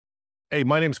Hey,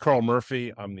 my name's Karl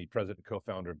Murphy. I'm the president and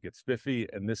co-founder of Spiffy,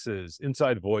 and this is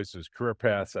Inside Voices Career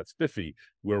Paths at Spiffy,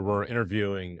 where we're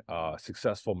interviewing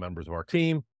successful members of our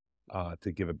team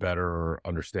to give a better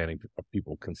understanding of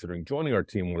people considering joining our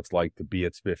team, what it's like to be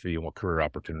at Spiffy and what career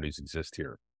opportunities exist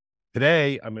here.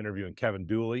 Today, I'm interviewing Kevin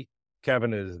Duley.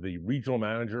 Kevin is the regional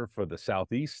manager for the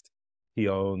Southeast. He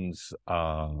owns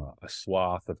a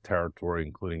swath of territory,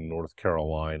 including North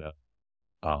Carolina,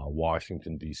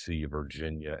 Washington, D.C.,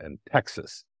 Virginia, and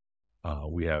Texas.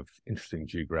 We have interesting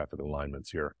geographic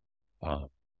alignments here.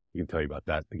 We can tell you about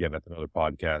that. Again, that's another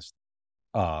podcast.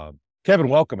 Kevin,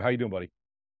 welcome. How you doing, buddy?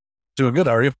 Doing good.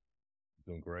 How are you?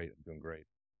 Doing great. I'm doing great.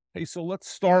 Hey, so let's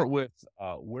start with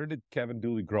where did Kevin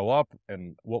Duley grow up,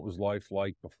 and what was life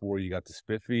like before you got to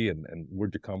Spiffy, and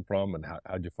where'd you come from, and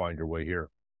how'd you find your way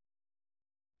here?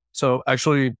 So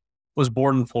actually was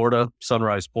born in Florida,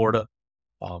 Sunrise, Florida.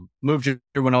 Moved here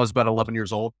when I was about 11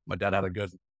 years old. My dad had a good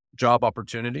job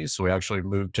opportunity. So we actually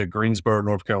moved to Greensboro,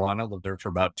 North Carolina, lived there for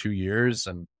about 2 years.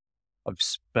 And I've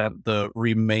spent the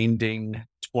remaining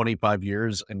 25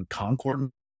 years in Concord,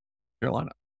 North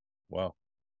Carolina. Wow.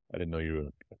 I didn't know you were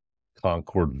a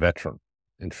Concord veteran.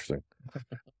 Interesting.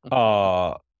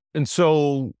 And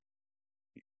so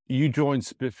you joined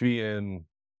Spiffy in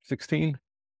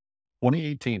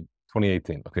 2018.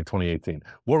 2018. Okay, 2018.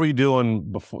 What were you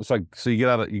doing before? So you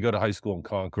go to high school in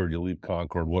Concord, you leave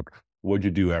Concord. What'd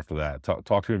you do after that?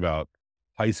 Talk to me about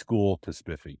high school to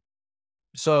Spiffy.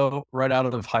 So right out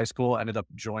of high school, I ended up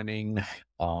joining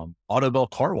Automotive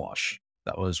car wash.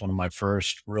 That was one of my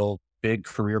first real big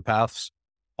career paths.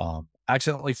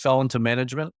 Accidentally fell into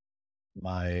management.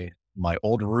 My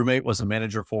old roommate was a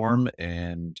manager for him,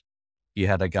 and he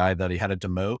had a guy that he had to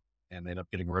demote and they ended up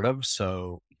getting rid of.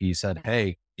 So he said,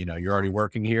 "Hey, you're already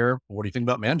working here. What do you think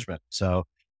about management?" So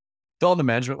fell into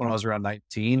management when I was around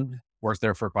 19, worked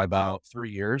there for probably about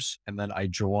 3 years. And then I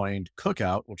joined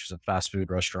Cookout, which is a fast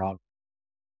food restaurant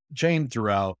chain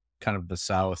throughout kind of the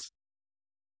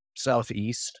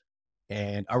Southeast.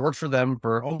 And I worked for them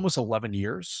for almost 11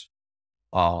 years.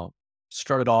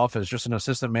 Started off as just an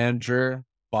assistant manager,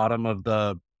 bottom of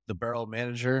the barrel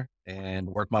manager, and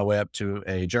worked my way up to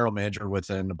a general manager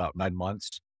within about 9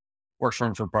 months. Worked for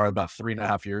him for probably about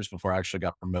 3.5 years before I actually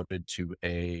got promoted to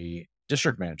a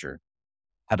district manager.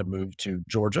 Had to move to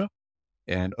Georgia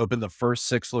and open the first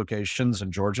 6 locations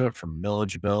in Georgia, from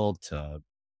Milledgeville to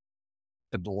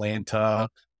Atlanta,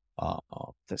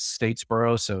 to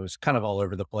Statesboro. So it's kind of all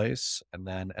over the place. And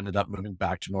then ended up moving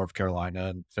back to North Carolina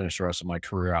and finished the rest of my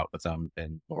career out with them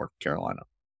in North Carolina.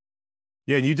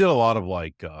 Yeah, and you did a lot of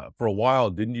for a while,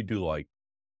 didn't you do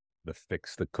the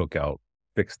cookout,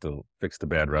 fix the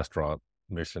bad restaurant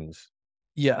missions?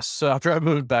 Yes. So after I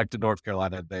moved back to North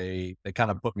Carolina, they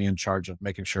kind of put me in charge of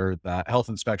making sure that health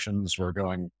inspections were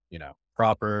going,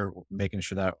 proper, making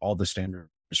sure that all the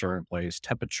standards are in place,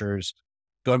 temperatures,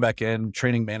 going back in,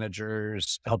 training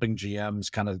managers, helping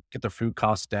GMs kind of get their food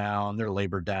costs down, their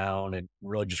labor down, and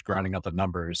really just grinding out the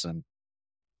numbers. And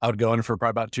I would go in for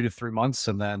probably about 2 to 3 months,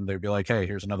 and then they'd be like, "Hey,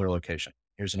 here's another location.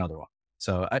 Here's another one."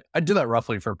 So I did that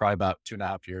roughly for probably about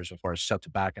 2.5 years before I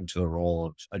stepped back into the role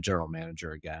of a general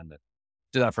manager again. And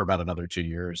did that for about another 2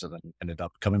 years, and then ended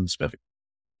up coming to Spiffy.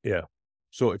 Yeah.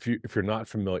 So if you're not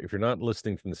familiar, if you're not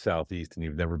listening from the Southeast and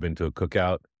you've never been to a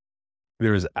cookout,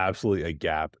 there is absolutely a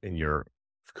gap in your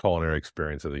culinary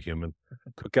experience as a human.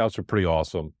 Cookouts are pretty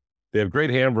awesome. They have great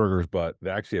hamburgers, but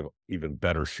they actually have even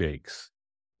better shakes.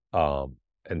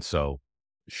 And so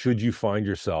should you find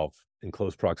yourself in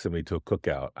close proximity to a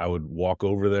cookout, I would walk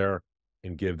over there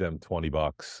and give them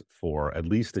 $20 for at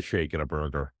least a shake and a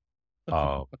burger.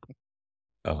 Uh,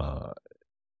 uh,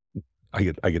 I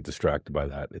get distracted by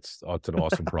that. It's an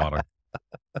awesome product.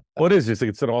 What is this?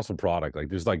 It's an awesome product.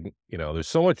 There's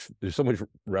so much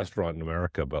restaurant in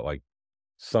America, but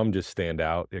some just stand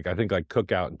out. I think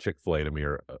Cookout and Chick-fil-A to me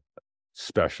are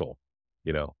special.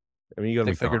 You go to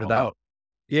They figured it out.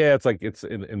 Yeah, it's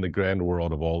in the grand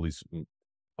world of all these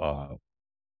fast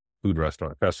food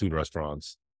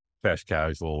restaurants, fast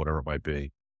casual, whatever it might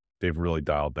be. They've really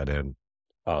dialed that in.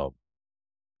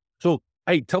 So,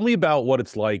 hey, tell me about what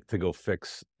it's like to go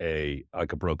fix a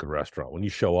broken restaurant. When you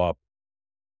show up,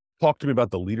 talk to me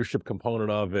about the leadership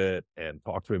component of it, and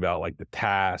talk to me about the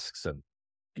tasks, and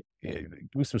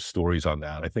give me some stories on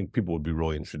that. I think people would be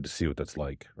really interested to see what that's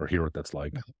like or hear what that's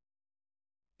like.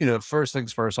 First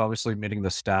things first, obviously meeting the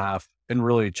staff and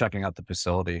really checking out the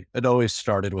facility. It always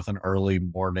started with an early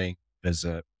morning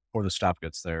visit before the staff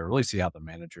gets there, really see how the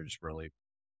managers really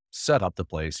set up the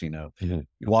place. Mhm.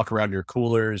 You walk around your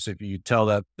coolers. If you tell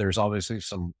that there's obviously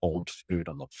some old food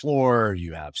on the floor,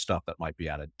 you have stuff that might be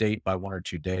out of date by 1 or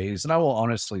 2 days. And I will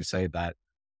honestly say that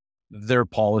their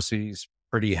policies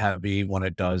pretty heavy when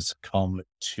it does come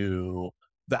to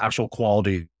the actual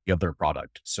quality of their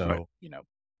product. Right. So,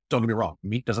 don't get me wrong,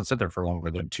 meat doesn't sit there for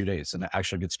longer than 2 days, and it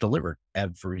actually gets delivered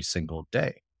every single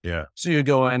day. Yeah. So you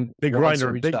go in, They grind once their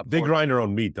every step they forward, grind their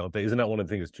own meat, don't they? Isn't that one of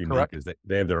the things that's unique correct? is that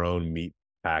they have their own meat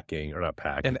packing or not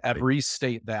packing? In every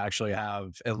state, they actually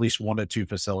have at least 1 to 2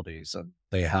 facilities, and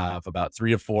they have about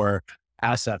 3 to 4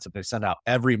 assets that they send out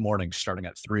every morning starting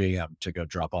at 3 a.m. to go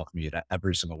drop off meat at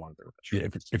every single one of their Yeah,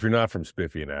 restaurants. if you're not from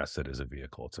Spiffy, an asset is a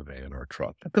vehicle. It's a van or a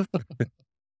truck.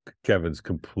 Kevin's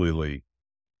completely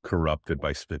corrupted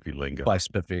by Spiffy lingo. By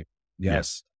Spiffy. Yeah,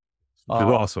 Yes. which is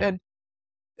awesome.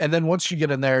 And then once you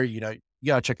get in there, you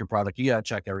gotta check your product, you gotta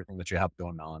check everything that you have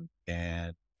going on.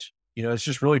 And, it's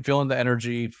just really feeling the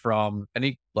energy from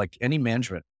any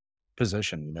management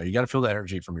position. You gotta feel the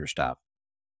energy from your staff.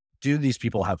 Do these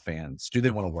people have fans? Do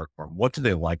they want to work for them? What do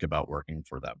they like about working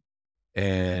for them?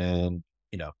 And,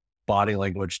 body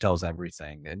language tells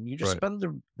everything. And you just Right.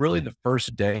 spend really the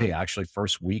first day, actually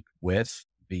first week with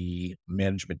the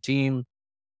management team.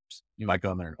 You might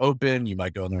go in there and open, you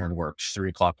might go in there and work 3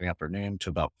 o'clock in the afternoon to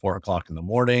about 4 o'clock in the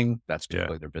morning. That's Yeah.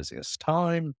 typically their busiest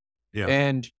time. Yeah.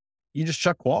 And you just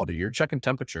check quality, you're checking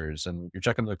temperatures and you're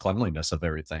checking the cleanliness of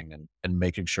everything and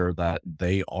making sure that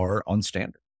they are on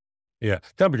standard. Yeah.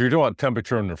 Temperature. You're talking about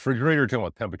temperature in the refrigerator, you're talking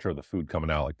about temperature of the food coming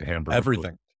out, like the hamburger. Food?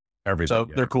 Everything. Everything. So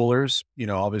Yeah. their coolers,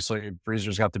 obviously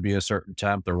freezers have to be a certain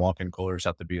temp. Their walk-in coolers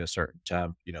have to be a certain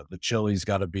temp. The chili's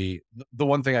got to be the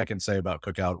one thing I can say about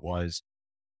cookout was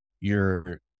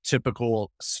your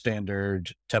typical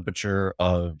standard temperature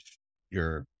of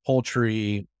your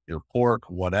poultry, your pork,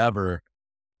 whatever.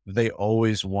 They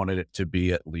always wanted it to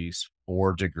be at least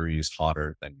 4 degrees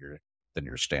hotter than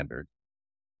your standard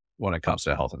when it comes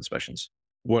to health inspections.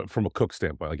 What from a cook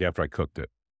standpoint, like after I cooked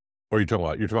it, or you're talking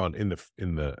about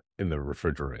in the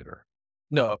refrigerator.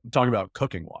 No, I'm talking about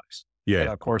cooking wise. And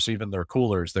Yeah. of course, even their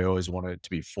coolers, they always want it to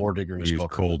be 4 degrees Use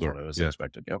colder colder. than it was Yeah.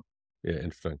 expected. Yep. Yeah.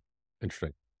 Interesting.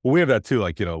 Interesting. Well, we have that too.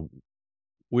 Like,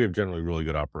 we have generally really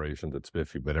good operations at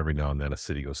Spiffy, but every now and then a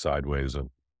city goes sideways. And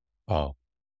uh,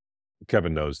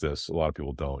 Kevin knows this. A lot of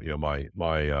people don't.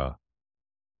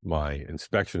 My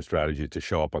inspection strategy is to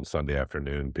show up on Sunday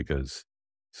afternoon because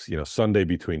Sunday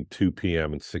between 2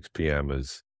 p.m. and 6 p.m.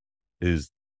 is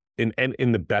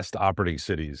in the best operating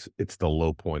cities, it's the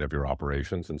low point of your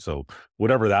operations. And so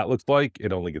whatever that looks like,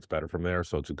 it only gets better from there.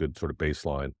 So it's a good sort of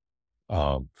baseline.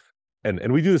 Um,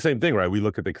 and we do the same thing, right? We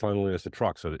look at the cleanliness of the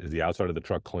truck. So is the outside of the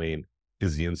truck clean?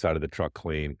 Is the inside of the truck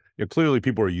clean? Clearly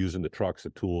people are using the trucks, the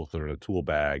tools that are in a tool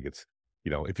bag. It's,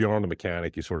 if you're on a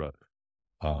mechanic, you sort of,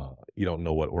 you don't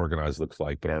know what organized looks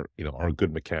like, but our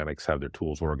good mechanics have their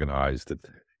tools organized that,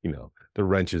 the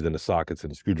wrenches and the sockets and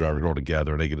the screwdriver all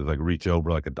together and they can just like reach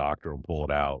over like a doctor and pull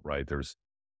it out, right? There's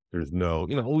no,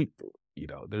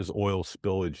 there's oil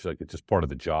spillage, like it's just part of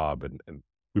the job. And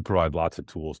we provide lots of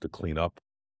tools to clean up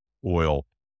oil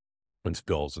and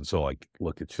spills. And so like,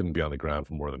 look, it shouldn't be on the ground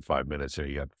for more than 5 minutes.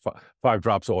 You got 5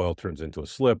 drops of oil turns into a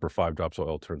slip or 5 drops of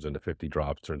oil turns into 50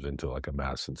 drops, turns into like a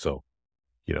mess. And so,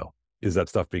 is that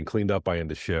stuff being cleaned up by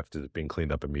end of shift? Is it being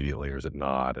cleaned up immediately or is it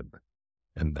not?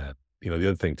 And that, the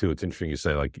other thing too, it's interesting you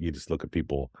say, like, you just look at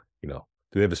people, do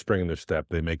they have a spring in their step?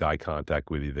 They make eye contact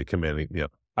with you. They come in,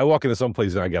 I walk into some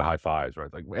place and I get high fives,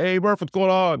 right? Like, hey, Murph, what's going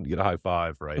on? You get a high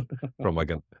five, right? From like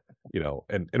and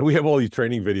we have all these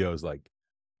training videos, like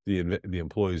the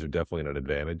employees are definitely at an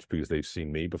advantage because they've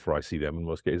seen me before I see them in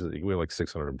most cases. We have like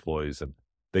 600 employees and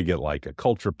they get like a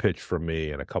culture pitch from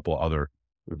me and a couple of other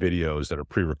videos that are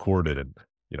pre-recorded. And,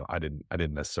 I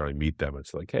didn't necessarily meet them.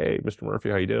 It's like, hey, Mr.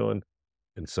 Murphy, how you doing?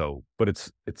 And so, but it's,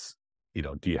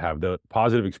 do you have the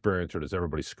positive experience or does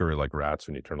everybody scurry like rats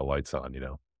when you turn the lights on,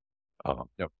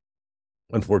 Yep.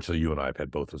 Unfortunately, you and I have had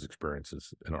both those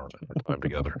experiences in our time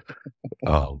together.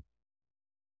 Um,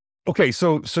 okay.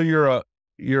 So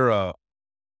you're a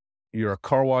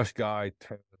car wash guy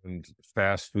turned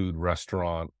fast food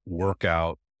restaurant,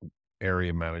 workout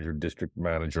area manager, district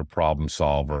manager, problem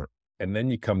solver. And then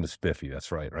you come to Spiffy.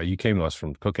 That's right. Right. You came to us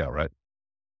from Cookout, right?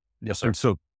 Yes, sir. And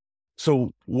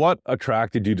so what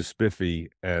attracted you to Spiffy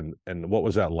and what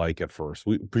was that like at first?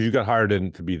 Because you got hired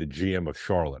in to be the GM of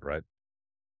Charlotte, right?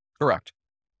 Correct.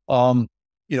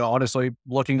 Honestly,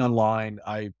 looking online,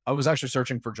 I was actually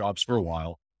searching for jobs for a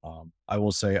while. I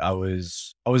will say I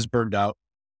was burned out,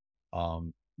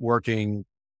 working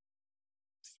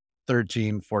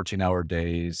 13, 14-hour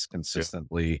days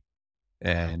consistently.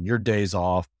 And your days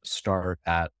off start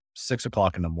at 6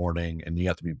 o'clock in the morning and you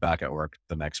have to be back at work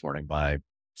the next morning by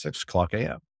 6 o'clock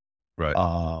a.m. Right.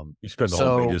 You spend the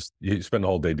whole day so you spend the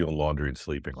whole day doing laundry and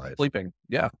sleeping, right? sleeping.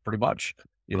 Yeah, pretty much.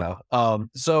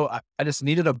 So I just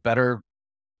needed a better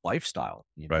lifestyle,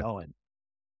 Right. and,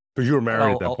 Because you were and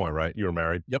married at that I'll point, right? You were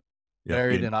married? yep, Yeah.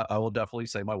 married. And I will definitely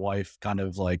say my wife kind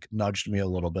of like nudged me a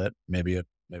little bit, maybe a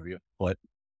foot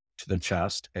to the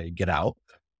chest. Hey, get out.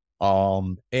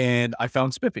 And I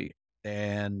found Spiffy,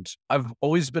 and I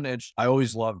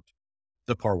always loved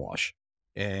the car wash.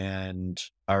 And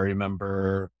I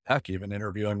remember, heck, even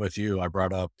interviewing with you, I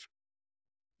brought up,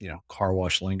 car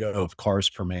wash lingo of cars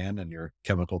per man and your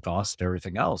chemical costs and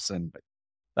everything else. And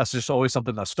that's just always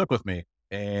something that stuck with me.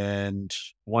 And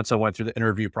once I went through the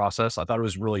interview process, I thought it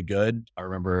was really good. I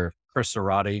remember Chris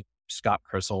Cerati, Scott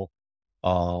Crissell,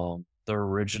 the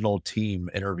original team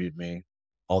interviewed me,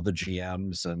 all the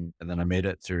GMs, and then I made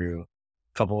it through a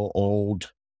couple older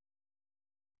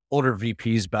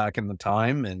VPs back in the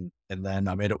time, and then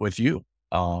I made it with you.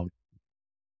 Um,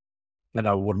 and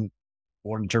I wouldn't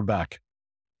turn back.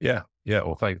 Yeah. Yeah.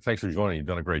 Well, thanks for joining. You've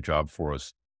done a great job for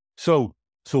us. So,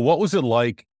 so what was it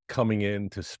like coming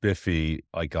into Spiffy,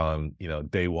 like on,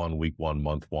 day one, week one,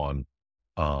 month one?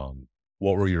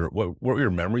 What were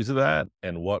your memories of that?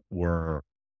 And what were,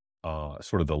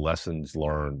 sort of the lessons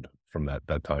learned from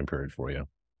that time period for you?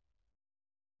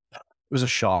 It was a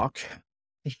shock.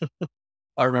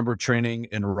 I remember training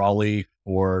in Raleigh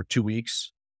for 2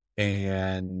 weeks,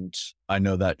 and I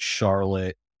know that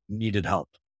Charlotte needed help,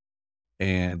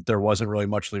 and there wasn't really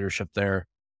much leadership there.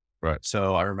 Right.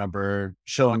 So I remember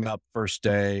showing up first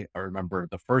day. I remember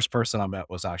the first person I met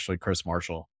was actually Chris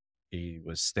Marshall. He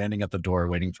was standing at the door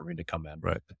waiting for me to come in.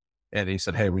 Right. And he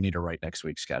said, "Hey, we need to write next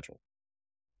week's schedule."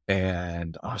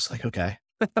 And I was like, okay,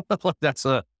 like that's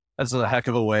a heck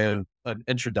of a way of an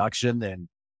introduction. And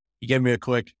he gave me a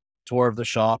quick tour of the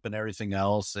shop and everything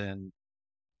else. And,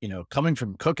 coming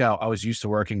from cookout, I was used to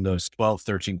working those 12,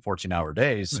 13, 14-hour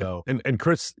days. Right. So And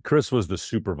Chris was the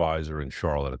supervisor in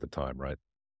Charlotte at the time, right?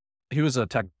 he was a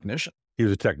technician. He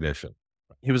was a technician.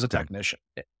 He was a Okay. technician.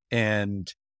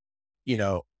 And, you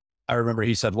know, I remember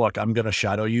he said, "Look, I'm going to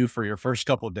shadow you for your first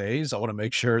couple of days. I want to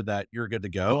make sure that you're good to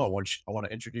go. I want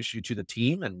to introduce you to the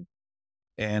team."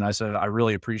 And I said, "I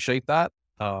really appreciate that."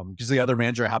 Because the other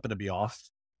manager happened to be off.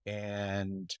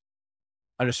 And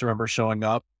I just remember showing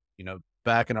up,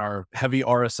 back in our heavy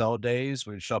RSL days,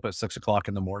 we'd show up at 6 o'clock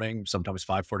in the morning, sometimes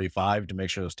 5:45, to make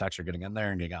sure those techs are getting in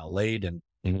there and getting out late. And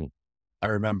Mhm. I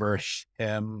remember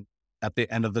him at the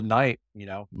end of the night,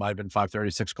 might have been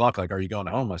 5:30, 6 o'clock. Like, "Are you going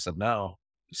home?" I said, "No."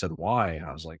 He said, "Why?"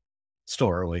 I was like, "It's still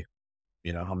early.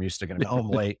 I'm used to getting home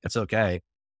late. It's okay."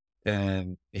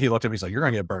 And he looked at me, he's like, "You're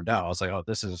gonna get burned out." I was like, "Oh,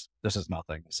 this is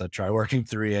nothing." I said, "Try working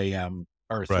 3 a.m.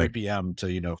 or Right. 3 p.m.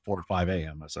 to, 4 or 5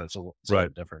 a.m. I said, it's a Right. little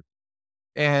different."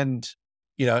 And,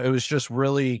 it was just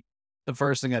really, the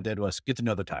first thing I did was get to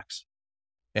know the techs.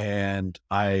 And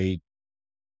I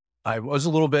was a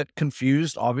little bit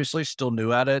confused, obviously, still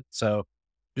new at it. So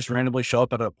just randomly show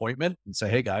up at an appointment and say,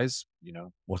 "Hey guys,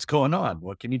 what's going on?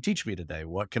 What can you teach me today?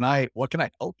 What can I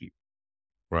help you?"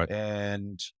 Right.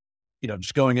 And,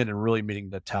 just going in and really meeting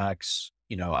the techs,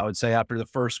 I would say after the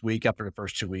first week, after the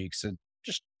first 2 weeks, and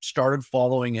just started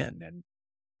following in,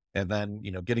 and then,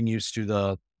 getting used to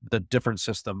the different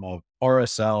system of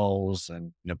RSLs.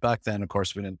 And, back then, of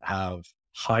course, we didn't have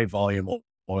high volume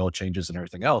oil changes and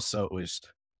everything else. So it was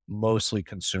mostly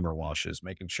consumer washes,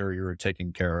 making sure you were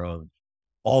taking care of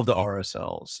all the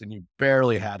RSLs, and you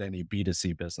barely had any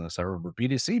B2C business. I remember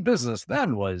B2C business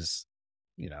then was,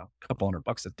 a couple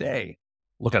 $100 a day.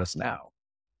 Look at us now.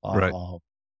 Right. Uh,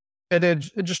 and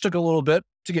it just took a little bit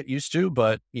to get used to,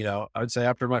 but, I would say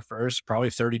after my first probably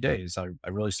 30 days, I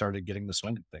really started getting the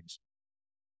swing of things.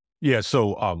 Yeah.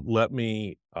 So, let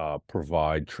me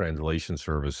provide translation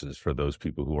services for those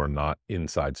people who are not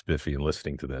inside Spiffy and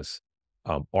listening to this.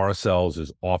 RSLs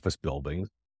is office buildings.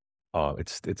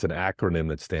 It's an acronym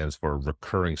that stands for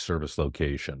recurring service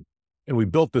location, and we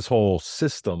built this whole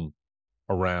system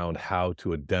around how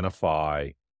to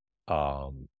identify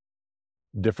um,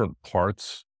 different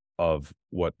parts of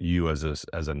what you as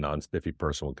a non-spiffy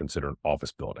person would consider an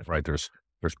office building, right? There's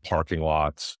parking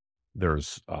lots,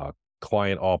 there's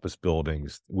client office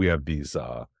buildings. We have these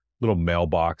little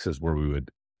mailboxes where we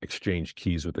would exchange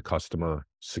keys with the customer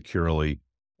securely.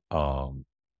 Um,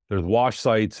 there's wash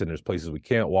sites and there's places we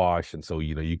can't wash, and so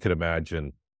you could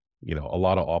imagine, a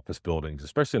lot of office buildings,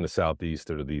 especially in the southeast.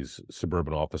 There are these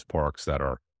suburban office parks that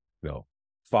are, you know,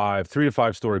 3 to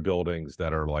 5 story buildings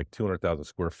that are like 200,000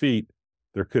 square feet.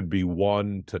 There could be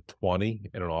 1 to 20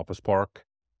 in an office park,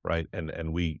 right?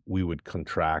 And we would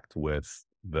contract with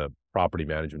the property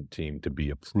management team to be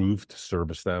approved to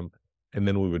service them, and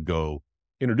then we would go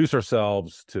introduce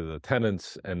ourselves to the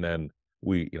tenants, and then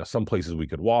some places we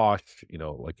could wash,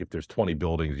 like if there's 20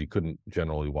 buildings, you couldn't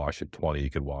generally wash at 20, you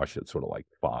could wash at sort of like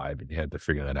 5, and you had to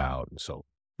figure that out. And so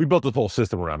we built this whole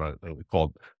system around it, and we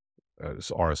called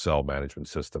this RSL management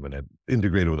system, and it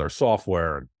integrated with our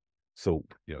software. And so,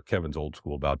 Kevin's old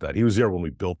school about that. He was there when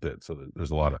we built it. So there's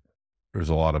a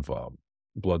lot of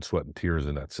blood, sweat, and tears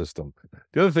in that system.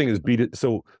 The other thing is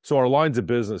so our lines of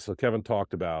business. So Kevin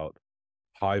talked about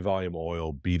high volume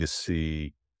oil,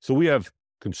 B2C. So we have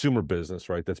consumer business,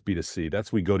 right? That's B2C.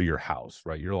 That's we go to your house,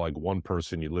 right? You're like one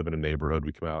person, you live in a neighborhood.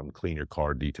 We come out and clean your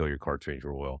car, detail your car, change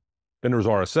your oil. Then there's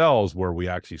RSLs where we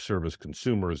actually service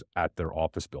consumers at their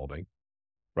office building,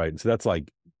 right? And so that's like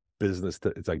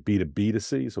it's like B2B to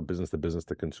C, so business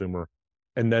to consumer.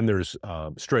 And then there's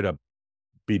straight up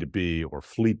B2B or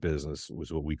fleet business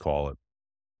was what we call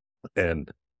it.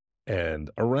 And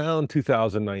around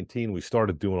 2019, we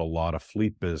started doing a lot of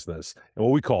fleet business and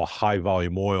what we call high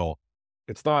volume oil.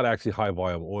 It's not actually high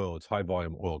volume oil; it's high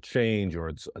volume oil change, or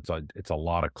it's a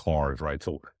lot of cars, right?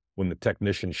 So when the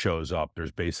technician shows up,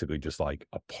 there's basically just like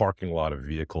a parking lot of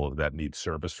vehicles that need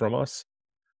service from us.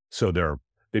 So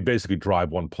they basically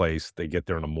drive one place, they get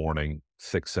there in the morning,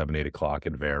 6, 7, 8 o'clock,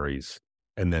 it varies,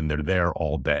 and then they're there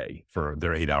all day for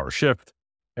their 8-hour shift,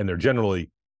 and they're generally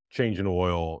changing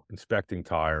oil, inspecting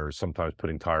tires, sometimes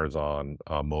putting tires on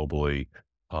mobily.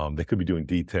 They could be doing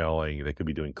detailing, they could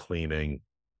be doing cleaning.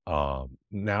 Now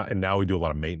we do a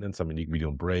lot of maintenance. I mean, you can be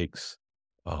doing brakes,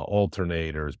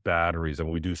 alternators, batteries,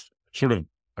 and we do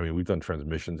we've done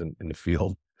transmissions in the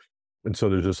field. And so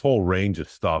there's this whole range of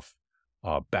stuff,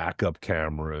 backup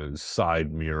cameras,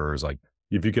 side mirrors. Like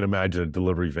if you can imagine a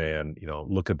delivery van,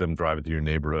 look at them driving through your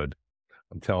neighborhood.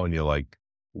 I'm telling you, like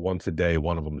once a day,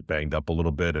 one of them is banged up a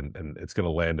little bit, and it's going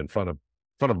to land in front of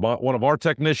one of our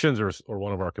technicians or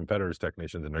one of our competitors'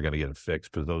 technicians, and they're going to get it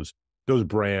fixed because those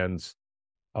brands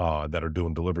that are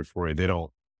doing delivery for you, they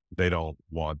don't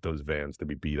want those vans to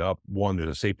be beat up. One, there's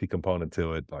a safety component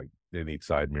to it, like they need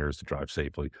side mirrors to drive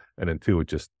safely, and then two, it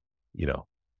just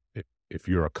if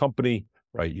you're a company,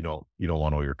 right, you don't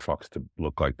want all your trucks to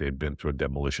look like they've been through a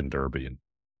demolition derby,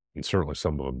 and certainly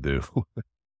some of them do.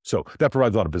 So that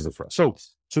provides a lot of business for us. So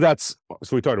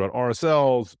we talked about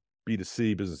RSLs,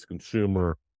 B2C, business to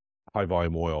consumer, high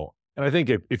volume oil. And I think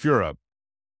if you're a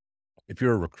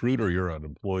recruiter, you're an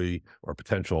employee or a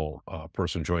potential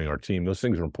person joining our team, those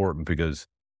things are important because,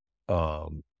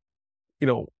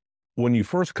 when you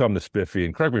first come to Spiffy,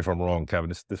 and correct me if I'm wrong,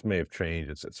 Kevin, this may have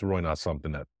changed. It's really not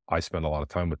something that I spend a lot of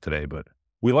time with today, but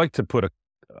we like to put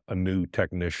a new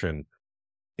technician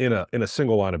in a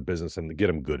single line of business and to get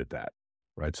them good at that,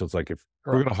 right? So it's like if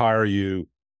we're going to hire you,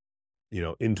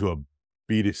 into a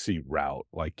B2C route,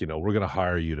 like, we're going to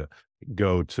hire you to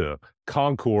go to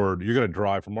Concord. You're going to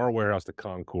drive from our warehouse to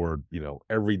Concord,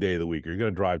 every day of the week. You're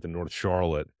going to drive to North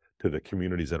Charlotte to the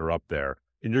communities that are up there,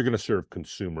 and you're going to serve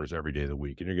consumers every day of the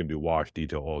week. And you're going to do wash,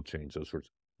 detail, oil change, those sorts,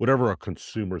 whatever our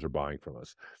consumers are buying from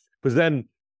us. Because then,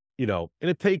 and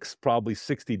it takes probably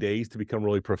 60 days to become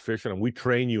really proficient. And we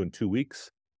train you in 2 weeks.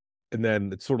 And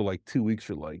then it's sort of like 2 weeks,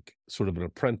 you're like sort of an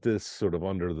apprentice, sort of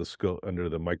under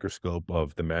the microscope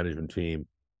of the management team.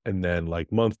 And then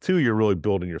like month 2, you're really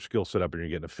building your skill set up and you're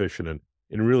getting efficient.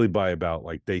 And really by about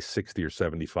like day 60 or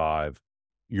 75,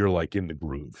 you're like in the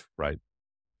groove, right?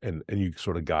 And you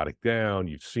sort of got it down.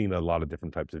 You've seen a lot of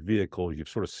different types of vehicles. You've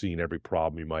sort of seen every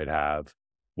problem you might have,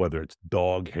 whether it's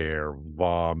dog hair,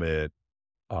 vomit,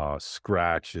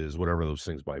 scratches, whatever those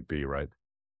things might be, right?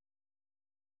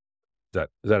 Is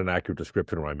that an accurate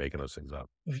description, or am I making those things up?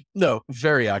 No,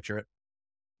 very accurate.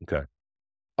 Okay.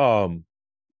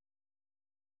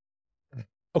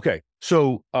 Okay.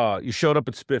 So you showed up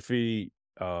at Spiffy.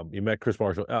 You met Chris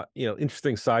Marshall.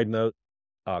 Interesting side note.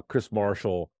 Chris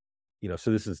Marshall,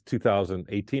 so this is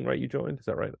 2018, right? You joined? Is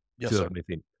that right? Yes,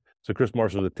 2018. Sir. So Chris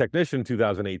Marshall, the technician,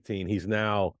 2018. He's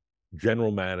now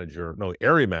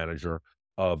area manager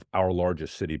of our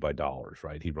largest city by dollars,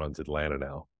 right? He runs Atlanta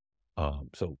now.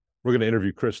 So we're going to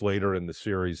interview Chris later in the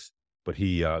series, but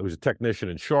he was a technician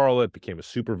in Charlotte, became a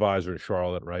supervisor in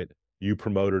Charlotte, right? You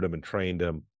promoted him and trained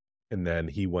him. And then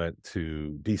he went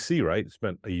to DC, right?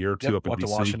 Spent a year or two up in DC. Went to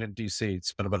Washington, DC.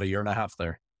 Spent about a year and a half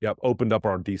there. Yep. Opened up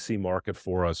our DC market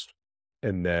for us.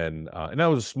 And then, and that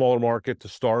was a smaller market to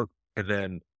start. And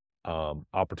then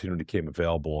opportunity came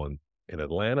available in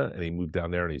Atlanta, and he moved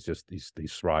down there, and he's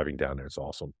thriving down there. It's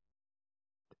awesome.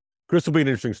 Chris will be an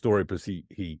interesting story because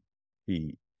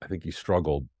I think he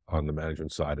struggled on the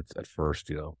management side at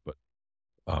first, but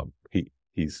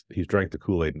he's drank the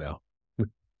Kool-Aid now.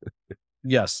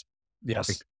 Yes.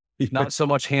 Not so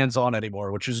much hands-on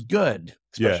anymore, which is good,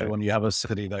 especially when you have a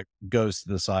city that goes to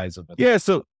the size of it. Yeah.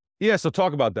 So Yeah, so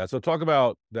talk about that. So talk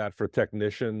about that for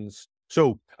technicians.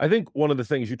 So I think one of the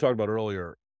things you talked about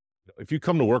earlier, if you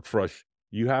come to work for us,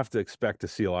 you have to expect to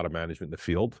see a lot of management in the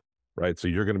field, right? So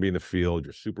you're going to be in the field,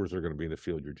 your supers are going to be in the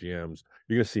field, your GMs,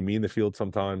 you're going to see me in the field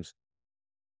sometimes.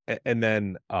 And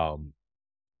then so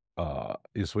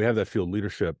we have that field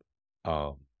leadership.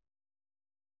 Um,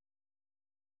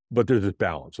 but there's this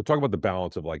balance. So talk about the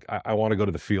balance of like, I want to go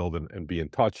to the field and be in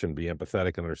touch and be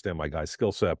empathetic and understand my guy's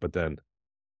skill set, but then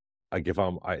like if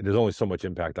there's only so much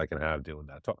impact I can have doing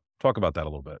that. Talk about that a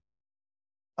little bit.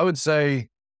 I would say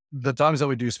the times that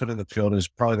we do spend in the field is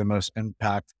probably the most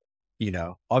impact.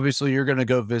 Obviously you're going to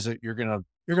go visit, you're going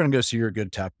to go see your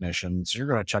good technicians, you're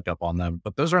going to check up on them,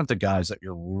 but those aren't the guys that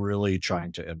you're really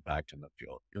trying to impact in the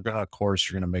field. Of course,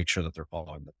 you're going to make sure that they're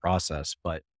following the process,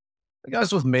 but the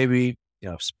guys with maybe,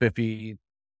 Spiffy,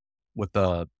 with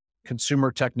the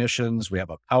consumer technicians, we have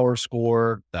a power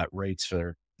score that rates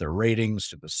their ratings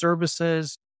to the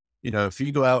services. If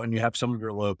you go out and you have some of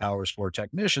your low power score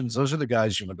technicians, those are the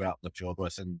guys you want to go out in the field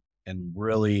with and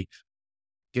really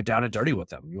get down and dirty with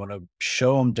them. You want to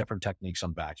show them different techniques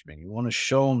on vacuuming. You want to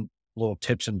show them little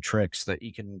tips and tricks that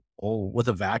you can pull with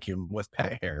a vacuum with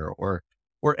pet hair or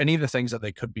any of the things that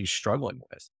they could be struggling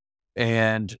with.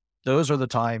 And those are the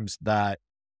times that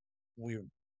we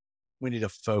we need to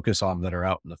focus on that are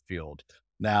out in the field.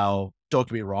 Now, don't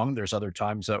get me wrong, there's other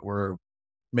times that we're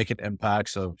making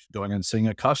impacts of going and seeing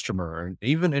a customer and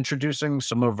even introducing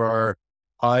some of our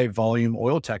high volume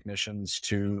oil technicians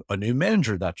to a new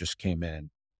manager that just came in,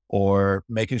 or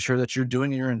making sure that you're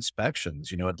doing your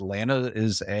inspections. Atlanta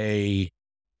is a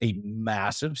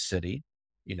massive city.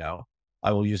 You know,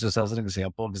 I will use this as an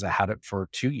example because I had it for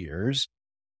 2 years.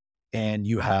 And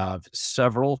you have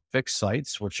several fixed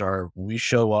sites, which are, we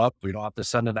show up, we don't have to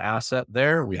send an asset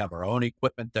there. We have our own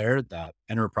equipment there that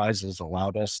enterprises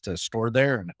allowed us to store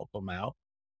there and help them out.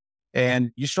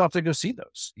 And you still have to go see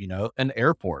those. An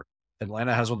airport.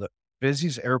 Atlanta has one of the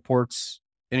busiest airports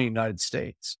in the United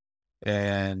States.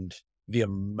 And the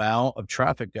amount of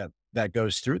traffic that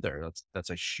goes through there, that's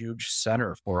a huge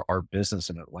center for our business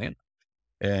in Atlanta.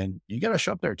 And you got to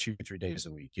show up there 2, 3 days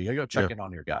a week. You got to go Yeah. check in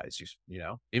on your guys.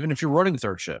 Even if you're running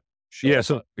third shift, show Yeah. up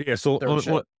So, at yeah. So third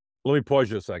shift. let me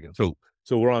pause you a second.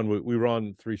 So we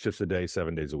run 3 shifts a day,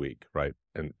 7 days a week. Right.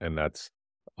 And that's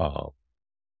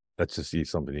just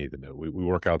something you need to know. We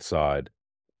work outside.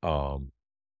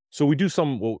 So we do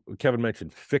what Kevin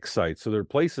mentioned, fixed sites. So there are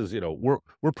places,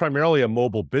 we're primarily a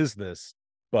mobile business,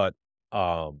 but,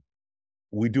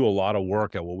 we do a lot of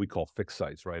work at what we call fixed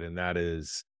sites. Right. And that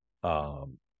is,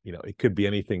 it could be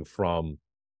anything from,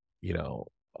 you know,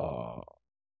 uh,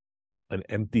 an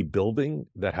empty building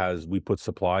we put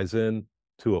supplies in,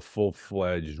 to a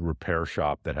full-fledged repair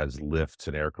shop that has lifts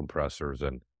and air compressors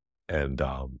and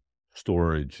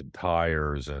storage and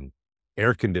tires and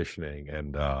air conditioning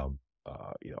and,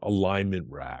 alignment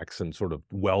racks and sort of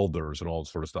welders and all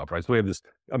this sort of stuff, right? So we have this,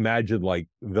 imagine like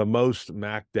the most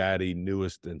Mac Daddy,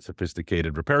 newest and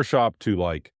sophisticated repair shop to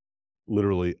like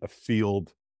literally a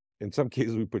field. In some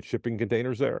cases, we put shipping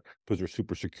containers there because they're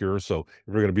super secure. So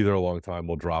if we're going to be there a long time,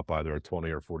 we'll drop either a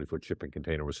 20 or 40-foot shipping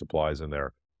container with supplies in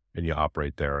there, and you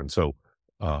operate there. And so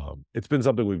it's been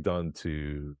something we've done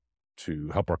to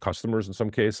help our customers in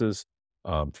some cases,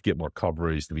 to get more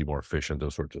coverage, to be more efficient,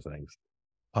 those sorts of things.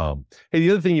 Hey, the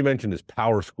other thing you mentioned is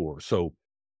power score. So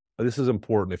this is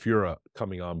important if you're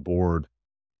coming on board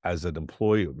as an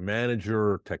employee,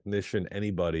 manager, technician,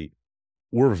 anybody.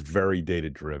 We're very data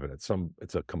driven. It's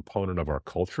a component of our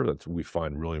culture that we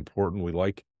find really important. We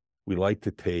like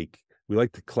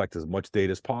to collect as much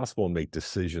data as possible and make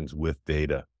decisions with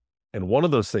data. And one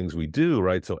of those things we do,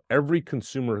 right? So every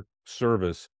consumer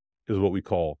service is what we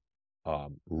call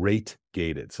rate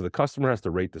gated. So the customer has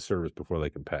to rate the service before they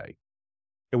can pay.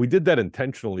 And we did that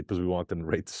intentionally because we want them to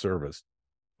rate the service.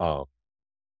 Uh,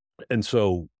 and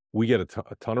so we get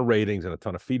a ton of ratings and a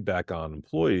ton of feedback on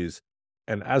employees.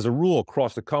 And as a rule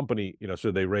across the company,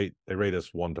 so they rate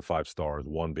us 1 to 5 stars,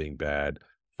 1 being bad,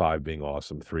 5 being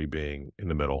awesome, 3 being in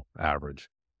the middle, average.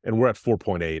 And we're at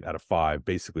 4.8 out of 5,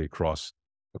 basically across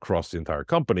the entire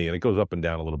company. And it goes up and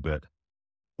down a little bit.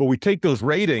 But we take those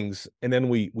ratings and then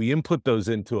we input those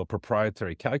into a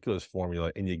proprietary calculus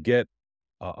formula, and you get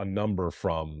a number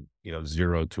from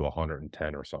 0 to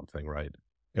 110 or something, right?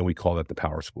 And we call that the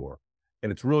power score.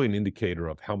 And it's really an indicator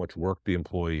of how much work the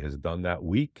employee has done that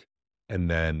week, and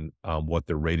then what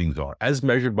their ratings are as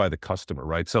measured by the customer,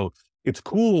 right? So it's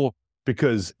cool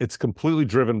because it's completely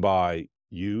driven by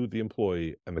you, the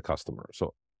employee, and the customer.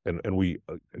 So, and we,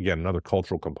 again, another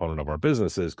cultural component of our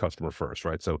business is customer first,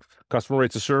 right? So customer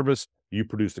rates a service, you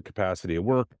produce the capacity of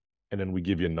work, and then we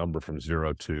give you a number from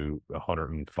 0 to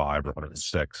 105 or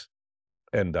 106.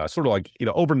 And sort of like,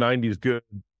 over 90 is good.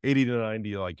 80 to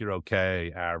 90, like you're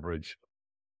okay, average.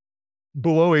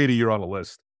 Below 80, you're on a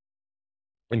list.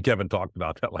 And Kevin talked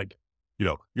about that, like,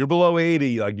 you're below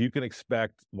 80, like you can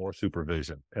expect more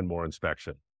supervision and more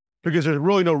inspection because there's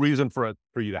really no reason for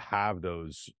you to have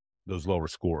those lower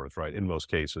scores, right? In most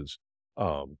cases.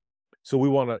 So we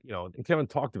want to, and Kevin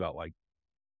talked about, like,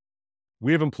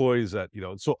 we have employees that,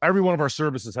 so every one of our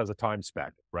services has a time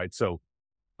spec, right? So,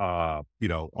 our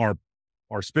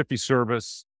Spiffy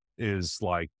service is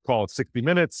like, call it 60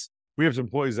 minutes. We have some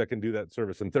employees that can do that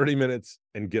service in 30 minutes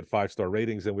and get 5-star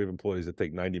ratings. And we have employees that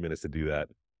take 90 minutes to do that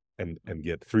and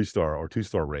get 3-star or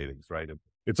 2-star ratings, right? And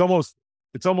it's almost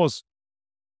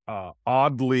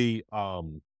oddly,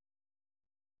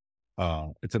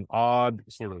 it's an odd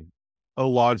sort of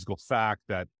illogical fact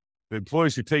that the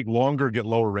employees who take longer get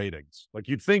lower ratings. Like,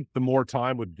 you'd think the more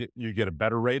time you get a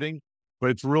better rating,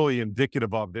 but it's really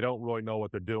indicative of they don't really know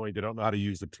what they're doing. They don't know how to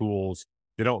use the tools.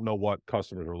 They don't know what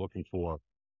customers are looking for.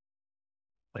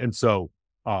 And so,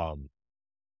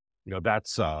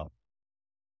 that's,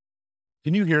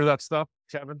 can you hear that stuff,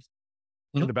 Kevin,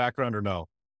 in the background or no?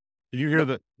 Can you hear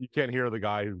that? You can't hear the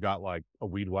guy who's got like a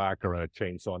weed whacker and a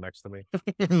chainsaw next to me?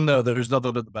 No, there's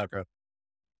nothing in the background.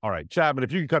 All right, Chapman,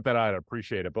 if you can cut that out, I'd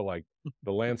appreciate it. But like,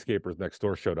 the landscapers next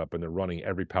door showed up and they're running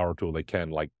every power tool they can,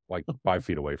 like 5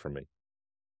 feet away from me.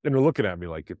 And they're looking at me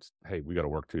like, hey, we got to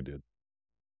work too, dude.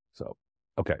 So,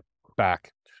 okay,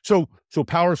 back. So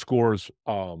power scores,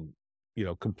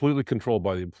 completely controlled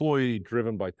by the employee,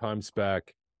 driven by time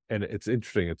spec. And it's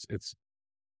interesting. It's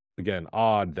again,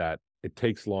 odd that it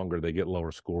takes longer. They get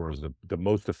lower scores. The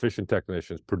most efficient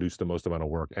technicians produce the most amount of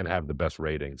work and have the best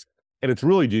ratings. And it's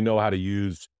really, do you know how to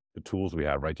use the tools we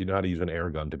have, right? Do you know how to use an air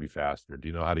gun to be faster? Do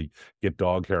you know how to get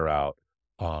dog hair out?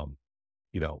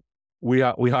 We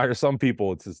hire some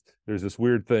people. There's this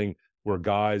weird thing where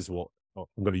guys will, I'm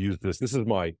going to use this. This is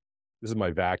my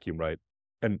vacuum, right?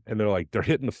 And they're like, they're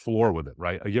hitting the floor with it,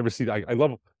 right? You ever see, I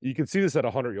love, you can see this at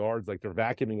 100 yards, like they're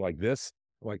vacuuming like this.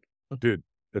 I'm like, dude,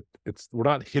 we're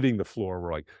not hitting the floor.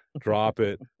 We're like, drop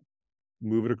it,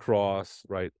 move it across,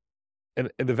 right? And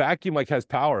the vacuum like has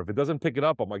power. If it doesn't pick it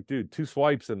up, I'm like, dude, 2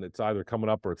 swipes and it's either coming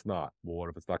up or it's not. Well, what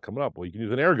if it's not coming up? Well, you can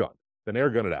use an air gun, then air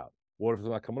gun it out. What if it's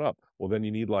not coming up? Well, then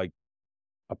you need like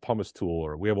a pumice tool,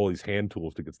 or we have all these hand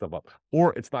tools to get stuff up,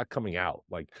 or it's not coming out.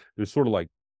 Like, there's sort of like,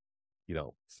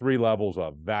 3 levels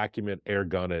of vacuum it, air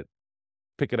gun it,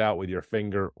 pick it out with your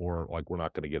finger, or like, we're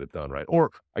not going to get it done, right?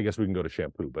 Or I guess we can go to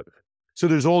shampoo. But so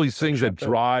there's all these things that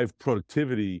drive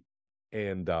productivity.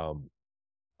 And I'll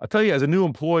tell you, as a new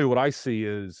employee, what I see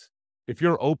is, if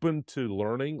you're open to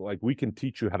learning, like, we can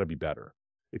teach you how to be better.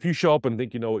 If you show up and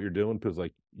think you know what you're doing because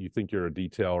like you think you're a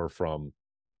detailer from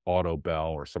Auto Bell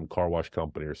or some car wash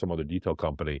company or some other detail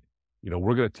company,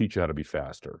 we're going to teach you how to be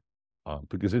faster.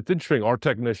 Because it's interesting, our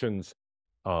technicians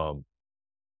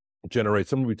generate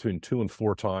somewhere between 2 and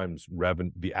 4 times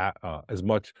revenue, as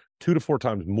much 2 to 4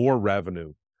 times more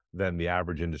revenue than the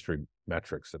average industry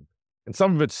metrics. And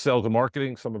some of it's sales and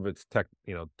marketing, some of it's tech,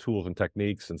 tools and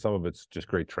techniques, and some of it's just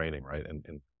great training, right?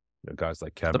 And guys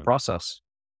like Kevin. The process.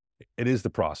 It is the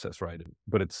process, right?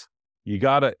 But you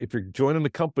gotta, if you're joining the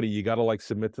company, you gotta like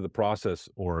submit to the process,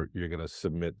 or you're gonna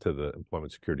submit to the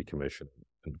Employment Security Commission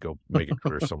and go make a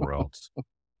career somewhere else.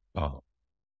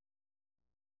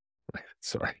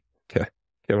 Sorry, Kevin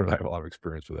and I have a lot of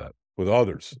experience with that, with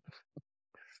others.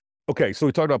 Okay, so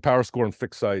we talked about power score and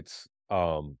fixed sites.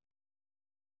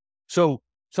 So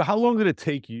how long did it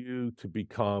take you to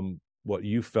become what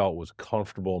you felt was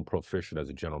comfortable and proficient as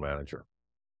a general manager?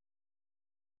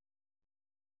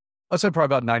 I'd say probably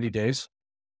about 90 days,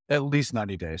 at least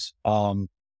 90 days. And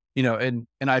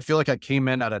I feel like I came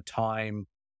in at a time,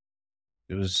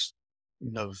 it was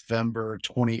November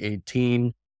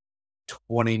 2018,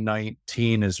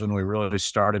 2019 is when we really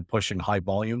started pushing high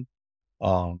volume.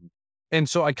 And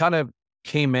so I kind of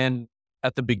came in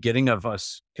at the beginning of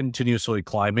us continuously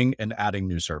climbing and adding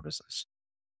new services.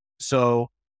 So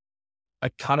I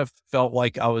kind of felt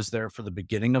like I was there for the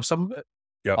beginning of some of it.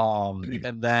 Yep.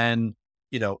 And then,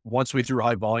 once we threw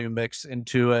high volume mix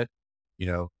into it,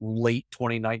 late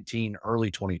 2019, early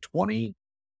 2020,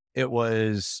 it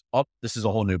was up. This is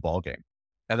a whole new ballgame.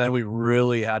 And then we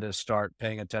really had to start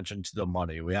paying attention to the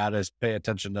money. We had to pay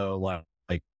attention to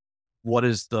like what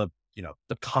is the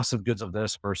cost of goods of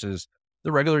this versus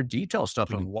the regular detail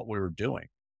stuff of what we were doing.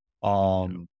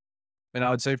 And I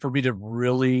would say for me to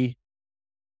really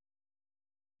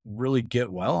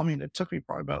get well, I mean, it took me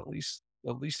probably about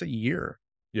at least a year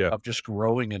of just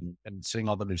growing and seeing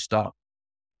all the new stuff.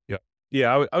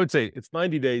 Yeah. I would say it's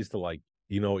 90 days to like,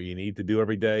 you know what you need to do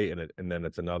every day, and then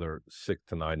it's another 6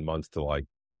 to 9 months to like,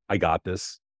 I got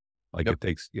this. Like Yep. it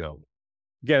takes,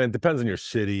 again, it depends on your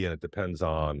city and it depends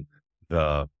on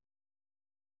the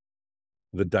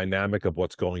the dynamic of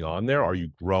what's going on there. Are you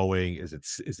growing? Is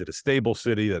it a stable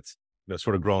city that's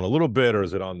sort of growing a little bit, or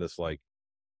is it on this like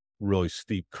really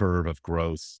steep curve of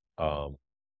growth?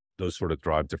 Those sort of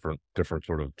drive different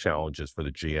sort of challenges for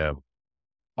the GM.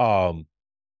 Um,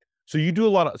 so you do a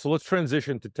lot of so let's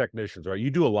transition to technicians, right?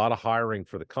 You do a lot of hiring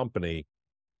for the company.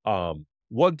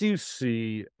 What do you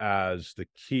see as the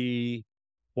key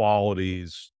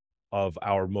qualities of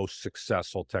our most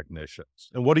successful technicians?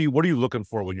 And what are you looking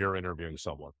for when you're interviewing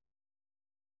someone?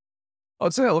 I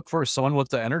would say I look for someone with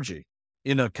the energy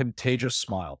in a contagious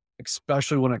smile,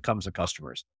 especially when it comes to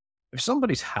customers. If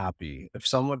somebody's happy, if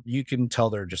someone you can tell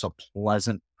they're just a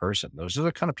pleasant person, those are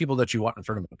the kind of people that you want in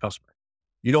front of a customer.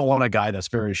 You don't want a guy that's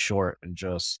very short and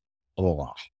just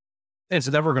blah. It's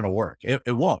never going to work.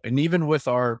 It won't. And even with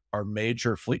our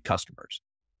major fleet customers,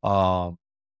 um,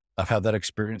 I've had that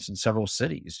experience in several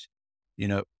cities. You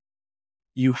know,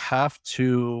 you have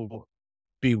to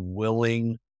be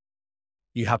willing.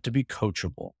 You have to be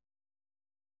coachable.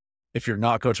 If you're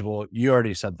not coachable, you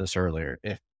already said this earlier.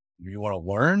 If you want to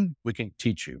learn, we can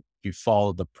teach you. If you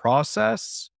follow the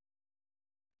process,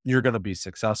 you're going to be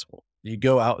successful. You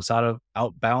go outside of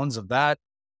outbounds of that,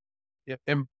 it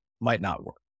might not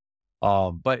work.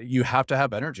 But you have to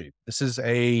have energy. This is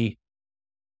a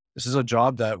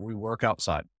job that we work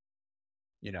outside.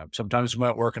 Sometimes we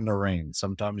might work in the rain.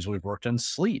 Sometimes we've worked in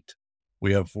sleet.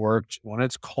 We have worked when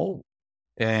it's cold.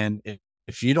 And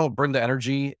if you don't bring the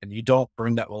energy and you don't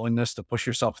bring that willingness to push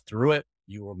yourself through it,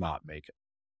 you will not make it.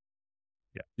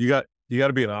 Yeah, you got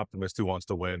to be an optimist who wants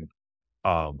to win.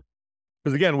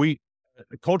 Because again, we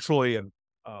culturally, and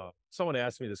someone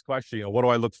asked me this question, what do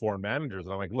I look for in managers?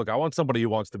 And I'm like, look, I want somebody who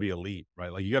wants to be elite,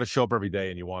 right? Like you got to show up every day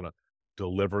and you want to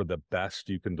deliver the best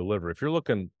you can deliver. If you're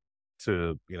looking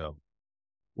to,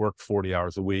 work 40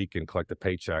 hours a week and collect a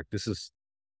paycheck,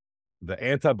 the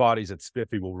antibodies at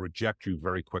Spiffy will reject you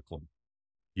very quickly.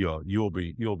 You'll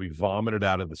be vomited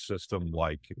out of the system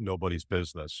like nobody's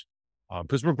business.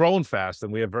 Because we're growing fast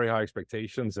and we have very high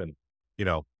expectations. And,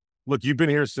 look, you've been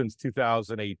here since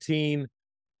 2018.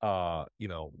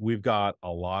 We've got a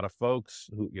lot of folks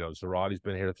who, Zarati's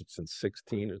been here since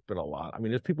 16. There's been a lot. I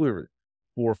mean, there's people who are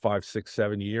 4, 5, 6,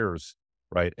 7 years,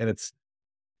 right? And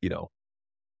you know,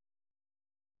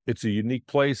 it's a unique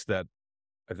place that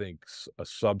I think a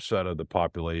subset of the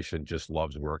population just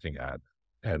loves working at.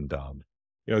 And,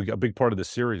 a big part of the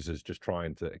series is just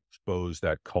trying to expose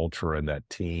that culture and that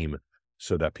team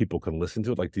so that people can listen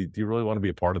to it. Like, do you really want to be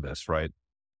a part of this? Right.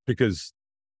 Because,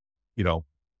 you know,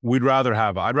 I'd rather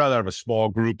have a small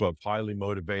group of highly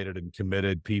motivated and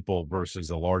committed people versus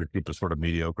a large group of sort of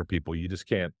mediocre people. You just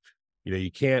can't,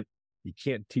 you can't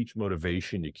teach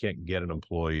motivation. You can't get an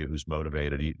employee who's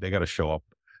motivated. They got to show up,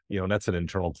 and that's an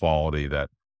internal quality that,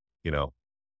 you know,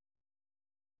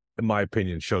 in my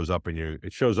opinion, shows up in you.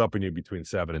 It shows up in you between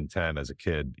 7 and 10 as a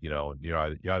kid. You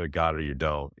either got it or you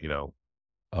don't.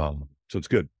 So it's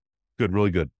good,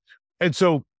 really good. And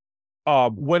so,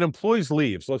 when employees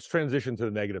leave, so let's transition to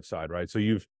the negative side, right? So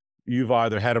you've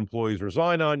either had employees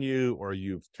resign on you, or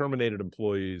you've terminated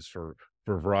employees for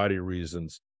a variety of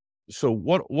reasons. So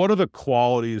what are the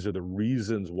qualities or the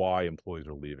reasons why employees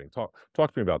are leaving? Talk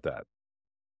to me about that.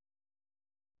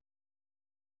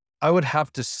 I would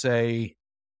have to say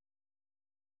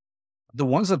the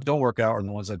ones that don't work out are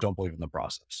the ones that don't believe in the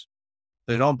process.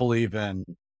 They don't believe in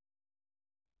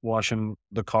washing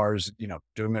the cars,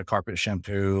 doing a carpet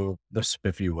shampoo the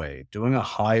Spiffy way, doing a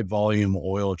high volume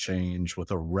oil change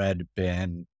with a red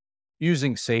bin,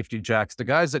 using safety jacks. The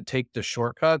guys that take the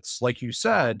shortcuts, like you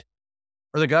said,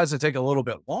 are the guys that take a little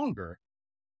bit longer,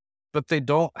 but they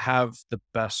don't have the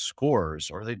best scores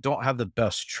or they don't have the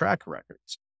best track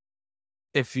records.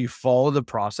 If you follow the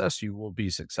process, you will be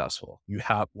successful.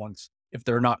 If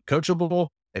they're not coachable,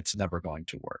 it's never going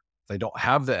to work. If they don't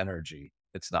have the energy,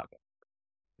 it's not going.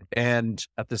 And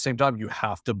at the same time, you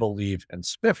have to believe in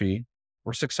Spiffy.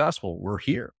 We're successful. We're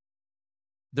here.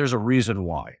 There's a reason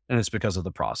why, and it's because of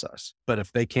the process. But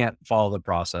if they can't follow the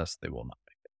process, they will not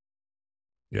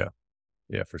make Yeah.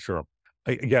 Yeah, for sure.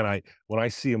 When I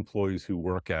see employees who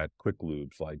work at quick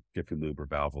lubes like Jiffy Lube or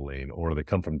Valvoline, or they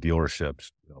come from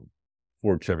dealerships,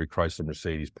 Ford, Chevy, Chrysler,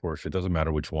 Mercedes, Porsche, it doesn't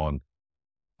matter which one.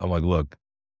 I'm like, look,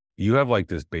 you have like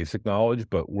this basic knowledge,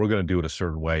 but we're going to do it a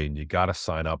certain way. And you got to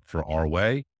sign up for our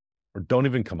way, or don't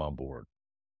even come on board,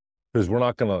 because we're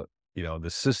not going to, the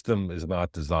system is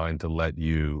not designed to let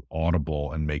you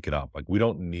audible and make it up. Like we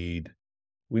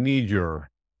need your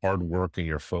hard work and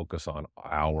your focus on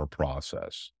our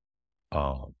process,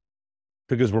 um,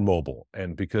 because we're mobile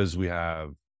and because we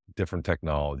have different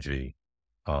technology,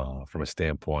 from a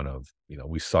standpoint of,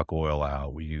 we suck oil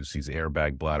out. We use these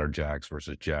airbag bladder jacks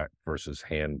versus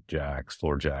hand jacks,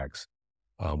 floor jacks.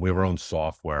 We have our own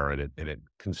software, and it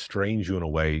constrains you in a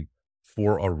way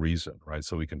for a reason, right?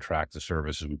 So we can track the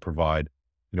services we provide.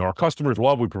 Our customers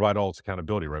love, we provide all its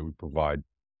accountability, right? We provide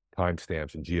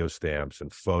timestamps and geostamps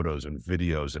and photos and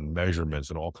videos and measurements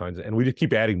and all kinds of, and we just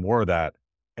keep adding more of that.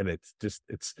 And it's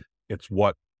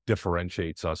what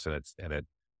differentiates us,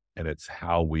 and it's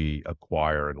how we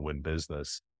acquire and win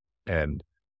business. And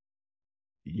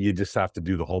you just have to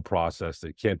do the whole process.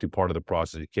 You can't do part of the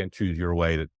process. You can't choose your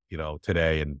way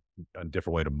today and a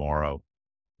different way tomorrow.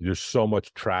 There's so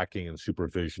much tracking and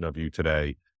supervision of you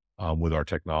today, with our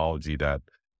technology, that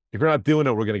if you're not doing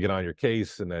it, we're going to get on your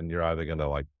case, and then you're either going to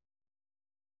like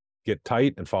get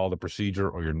tight and follow the procedure,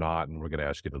 or you're not, and we're going to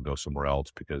ask you to go somewhere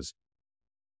else, because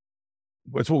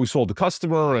it's what we sold the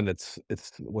customer, and it's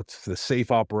what's the safe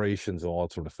operations and all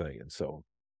that sort of thing. And so,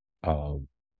 um,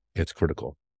 it's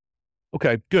critical.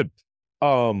 Okay, good.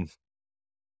 Um,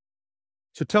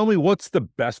 so tell me, what's the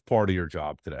best part of your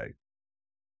job today?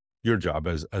 Your job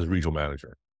as regional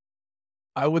manager.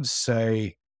 I would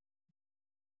say,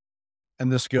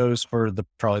 and this goes for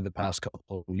probably the past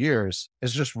couple of years,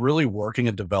 is just really working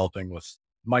and developing with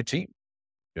my team.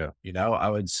 Yeah, I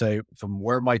would say from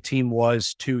where my team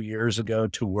was 2 years ago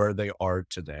to where they are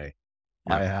today,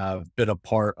 yeah, I have been a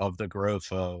part of the growth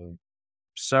of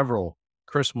several: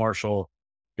 Chris Marshall,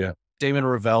 yeah, Damon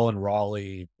Ravel in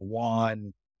Raleigh,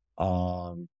 Juan,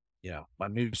 my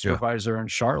new yeah, supervisor in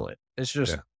Charlotte. It's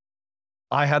just, yeah,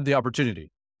 I had the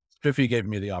opportunity. Spiffy gave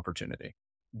me the opportunity.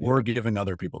 yeah, We're giving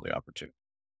other people the opportunity.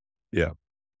 yeah.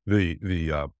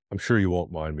 I'm sure you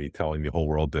won't mind me telling the whole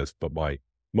world this, but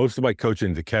most of my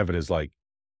coaching to Kevin is like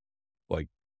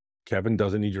Kevin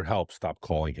doesn't need your help. Stop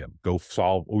calling him. Go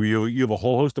solve. You have a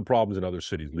whole host of problems in other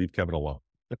cities. Leave Kevin alone.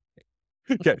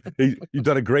 Okay, you've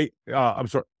done a great. I'm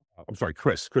sorry,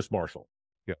 Chris Marshall.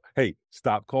 Yeah. Hey,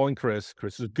 stop calling Chris.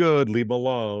 Chris is good. Leave him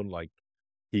alone. Like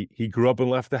he grew up and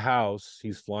left the house.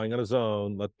 He's flying on his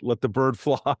own. Let the bird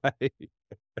fly.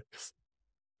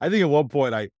 I think at one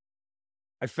point I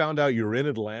found out you were in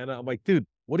Atlanta. I'm like, dude,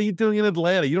 what are you doing in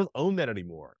Atlanta? You don't own that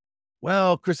anymore.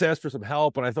 Well, Chris asked for some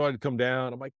help, and I thought I'd come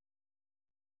down. I'm like,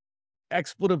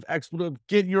 expletive,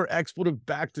 get your expletive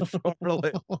back to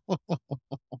Charlotte.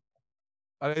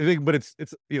 I think, but it's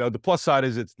the plus side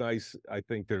is it's nice. I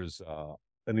think there's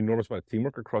an enormous amount of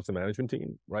teamwork across the management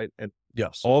team, right? And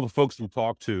Yes. all the folks we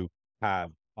talk to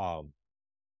have um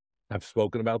have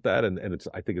spoken about that, and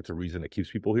I think it's a reason that keeps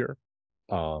people here.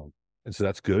 And so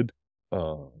that's good.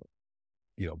 Uh,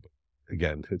 but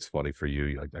again, it's funny for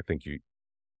you. Like, I think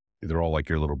they're all like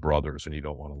your little brothers, and you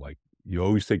don't want to you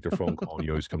always take their phone call, and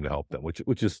you always come to help them,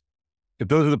 which is, if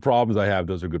those are the problems I have,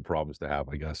 those are good problems to have,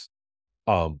 I guess.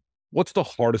 Um, what's the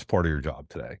hardest part of your job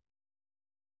today?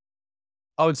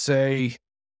 I would say,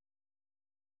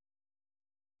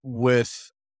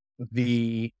 with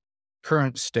the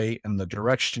current state and the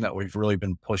direction that we've really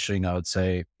been pushing, I would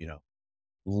say,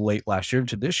 late last year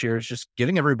to this year, is just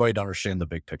getting everybody to understand the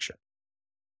big picture.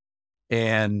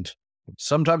 And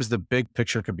sometimes the big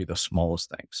picture could be the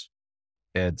smallest things.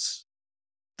 It's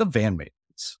the van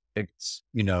maintenance. It's,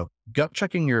 gut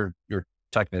checking your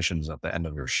technicians at the end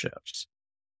of your shifts.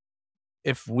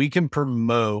 If we can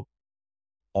promote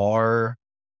our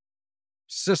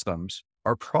systems,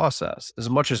 our process, as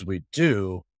much as we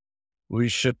do, we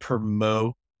should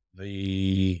promote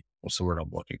what's the word I'm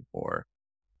looking for?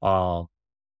 Uh,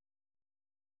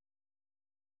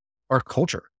 our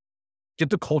culture. Get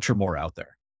the culture more out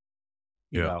there.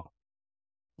 You Yeah, know,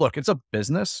 Look, it's a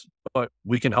business, but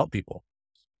we can help people.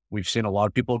 We've seen a lot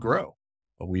of people grow.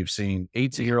 But we've seen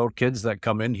 18-year-old kids that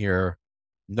come in here,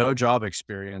 no job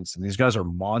experience. And these guys are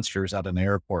monsters at an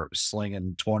airport,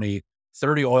 slinging 20,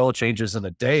 30 oil changes in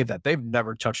a day that they've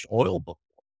never touched oil before.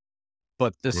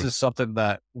 But this right. is something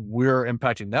that we're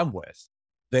impacting them with.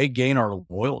 They gain our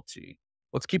loyalty.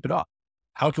 Let's keep it up.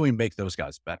 How can we make those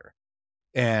guys better?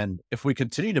 And if we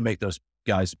continue to make those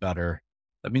guys better,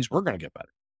 that means we're going to get better,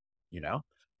 you know?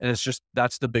 And it's just,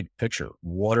 that's the big picture.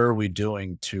 What are we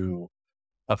doing to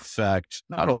affect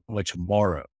not only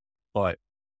tomorrow, but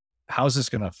how's this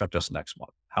going to affect us next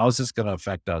month? How is this going to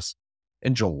affect us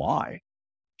in July?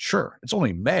 Sure, it's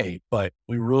only May, but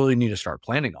we really need to start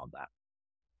planning on that.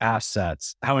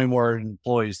 Assets, how many more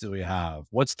employees do we have?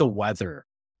 What's the weather?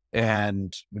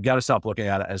 And we got to stop looking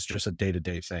at it as just a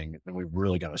day-to-day thing. And we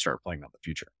really got to start planning on the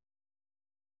future.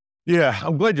 Yeah,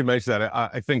 I'm glad you mentioned that.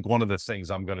 I think one of the things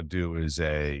I'm going to do is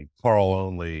a Carl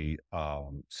only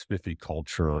spiffy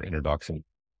culture introduction.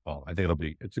 I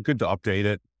think it's good to update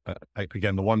it.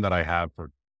 Again, the one that I have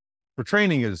for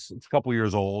training it's a couple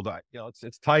years old.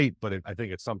 It's tight, but I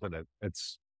think it's something that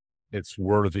it's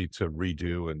worthy to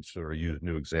redo and sort of use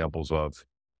new examples of.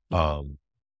 Um,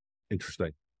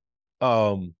 Interesting.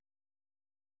 Um,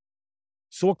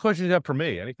 so what questions do you have for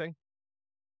me? Anything?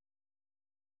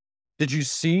 Did you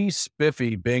see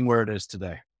Spiffy being where it is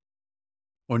today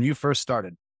when you first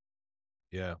started?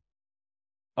 Yeah.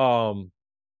 Um,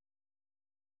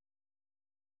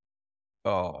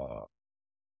 uh,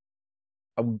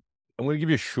 I'm I'm going to give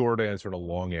you a short answer and a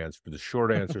long answer. But the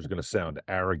short answer is going to sound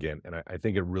arrogant, and I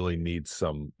think it really needs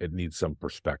some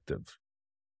perspective.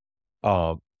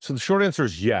 So the short answer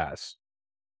is yes.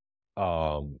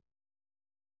 Um,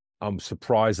 I'm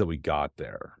surprised that we got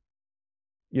there.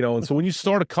 And so when you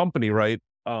start a company, right?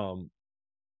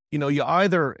 You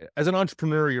either as an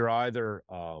entrepreneur, you're either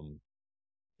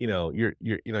you're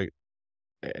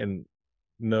and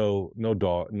no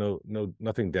dog,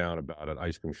 nothing down about an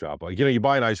ice cream shop. Like, you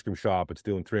buy an ice cream shop, it's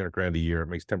doing 300 grand a year, it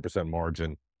makes 10%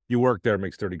 margin. You work there, it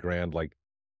makes 30 grand. Like,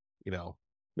 you know,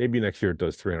 maybe next year it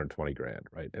does 320 grand,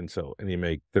 right? And you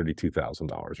make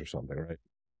 $32,000 or something, right?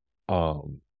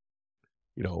 Um,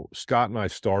 Scott and I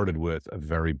started with a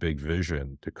very big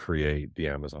vision to create the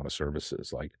Amazon of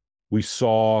services. Like, we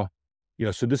saw,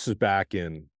 so this is back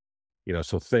in,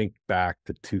 so think back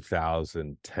to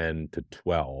 2010 to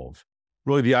 12.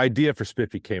 Really, the idea for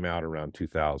Spiffy came out around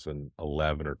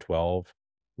 2011 or 12.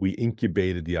 We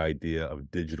incubated the idea of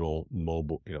digital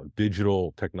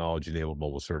technology-enabled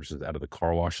mobile services out of the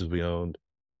car washes we owned.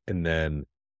 And then,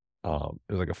 it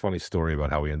was like a funny story about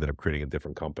how we ended up creating a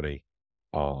different company.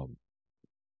 Um,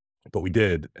 but we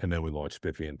did, and then we launched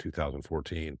Spiffy in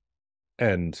 2014.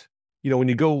 And, you know, when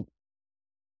you go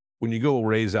when you go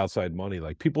raise outside money,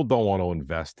 like, people don't want to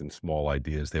invest in small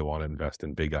ideas. They want to invest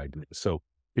in big ideas. So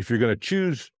if you're going to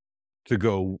choose to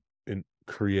go and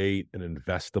create an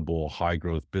investable high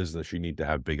growth business, you need to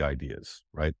have big ideas,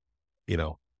 right? You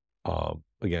know,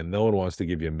 again, no one wants to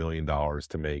give you $1 million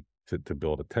to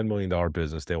build a $10 million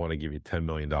business. They want to give you $10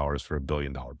 million for $1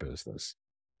 billion business.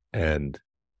 And,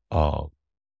 um,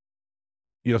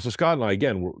 so Scott and I,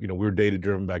 again, we were data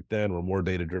driven back then. We're more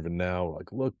data driven now.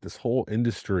 Like, look, this whole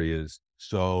industry is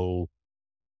so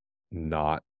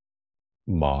not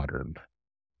modern,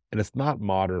 and it's not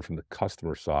modern from the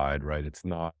customer side, right? It's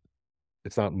not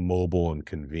mobile and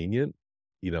convenient.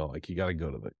 Like, you got to go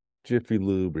to the Jiffy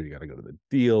Lube, or you got to go to the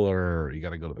dealer, or you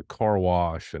got to go to the car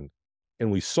wash, and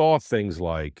we saw things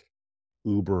like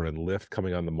Uber and Lyft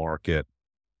coming on the market,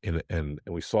 and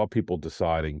we saw people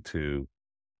deciding to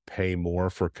pay more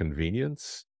for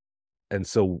convenience. And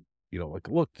so, like,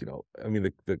 look, I mean,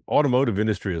 the automotive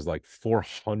industry is like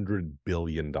 $400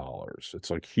 billion. It's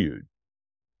like huge.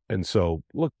 And so,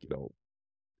 look,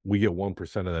 we get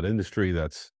 1% of that industry.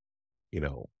 That's, you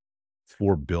know,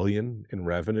 4 billion in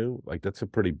revenue. Like, that's a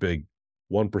pretty big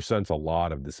 1%'s a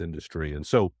lot of this industry. And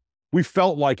so we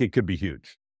felt like it could be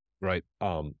huge. Right.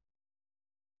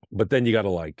 But then you got to,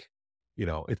 like,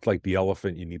 it's like the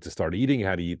elephant. You need to start eating.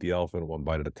 How do you eat the elephant one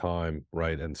bite at a time?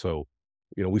 Right. And so,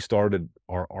 we started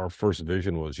our first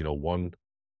vision was,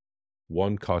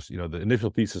 one cost, the initial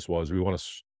thesis was we want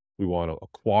to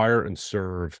acquire and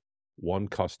serve one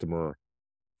customer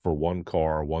for one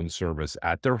car, one service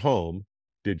at their home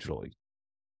digitally.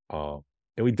 Uh,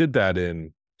 and we did that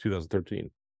in 2013.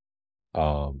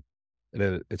 Um, and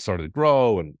then it started to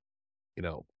grow, and, you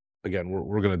know, again,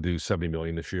 we're going to do 70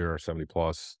 million this year, or 70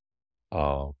 plus.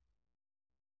 Uh,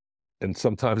 and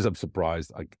sometimes I'm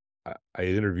surprised. Like, I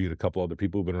interviewed a couple other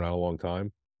people who've been around a long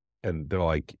time, and they're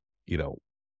like, you know,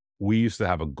 we used to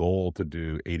have a goal to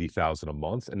do 80,000 a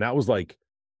month. And that was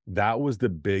the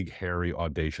big, hairy,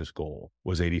 audacious goal,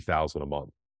 was 80,000 a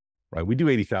month, right? We do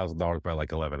 $80,000 by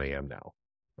like 11 a.m. now,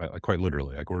 right? Like, quite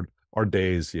literally, like, our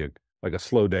days, like, a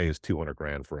slow day is 200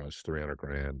 grand for us, 300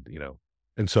 grand.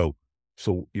 And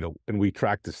and we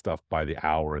track this stuff by the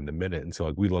hour and the minute. And so,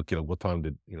 like, we look, what time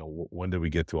when did we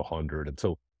get to 100? And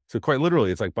so quite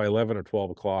literally, it's like by 11 or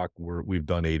 12 o'clock, we've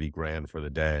done 80 grand for the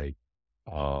day.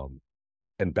 Um,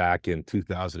 and back in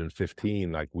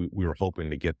 2015, like, we were hoping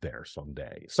to get there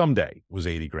someday. Someday was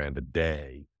 80 grand a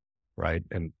day, right?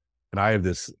 And I have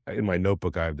this in my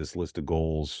notebook. I have this list of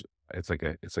goals. It's like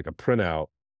a printout.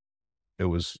 It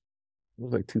was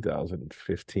like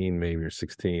 2015, maybe, or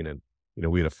 16, and,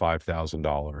 we had a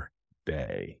 $5,000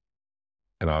 day,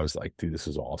 and I was like, dude, this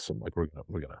is awesome. Like, we're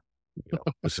gonna,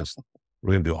 it's just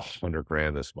we're gonna do 100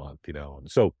 grand this month,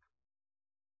 and so,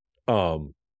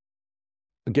 um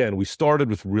again, we started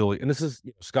with really, and this is,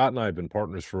 Scott and I have been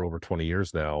partners for over 20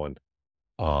 years now. And,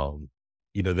 um,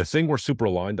 the thing we're super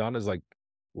aligned on is like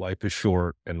life is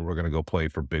short and we're going to go play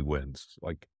for big wins.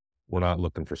 Like we're not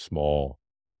looking for small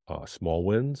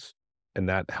wins. And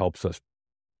that helps us,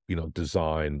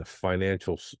 design the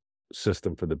financial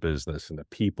system for the business and the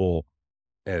people.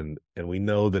 And we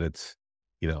know that it's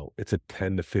a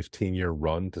 10 to 15-year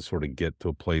run to sort of get to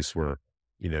a place where,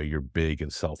 you're big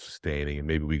and self-sustaining, and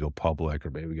maybe we go public or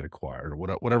maybe we get acquired or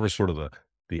whatever sort of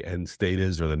the end state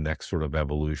is or the next sort of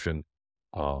evolution.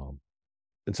 Um,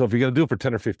 and so if you're going to do it for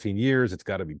 10 or 15 years, it's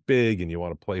got to be big and you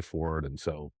want to play for it. And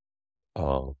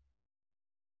uh,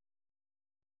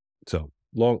 so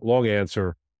long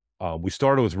answer. We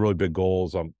started with really big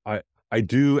goals. I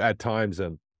do at times,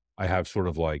 and I have sort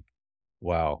of like,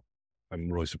 wow,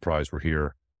 I'm really surprised we're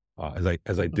here.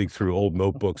 As I dig through old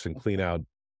notebooks and clean out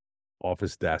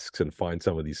office desks and find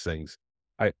some of these things.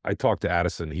 I talked to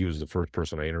Addison. He was the first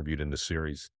person I interviewed in the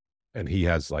series, and he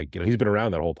has like, he's been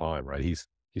around that whole time, right? He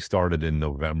started in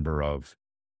November of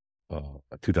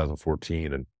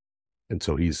 2014, and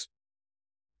so he has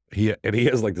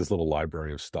like this little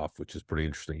library of stuff, which is pretty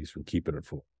interesting. He's been keeping it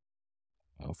for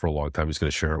a long time. He's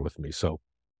going to share it with me. So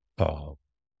uh,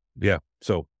 yeah.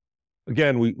 So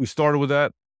again, we started with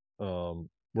that.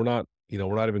 We're not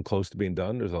even close to being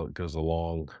done. There's a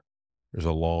long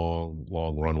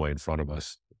runway in front of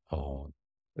us.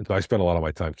 And so I spend a lot of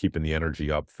my time keeping the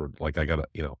energy up for like,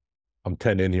 I'm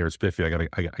 10 in here at Spiffy. I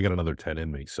got another 10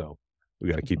 in me. So we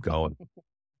got to keep going.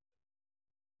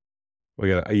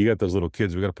 You got those little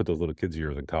kids. We got to put those little kids'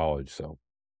 years in college. So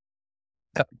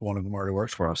Yep. One of them already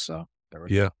works for us. So there we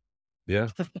go. yeah,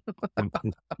 yeah.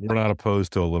 We're not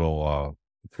opposed to a little,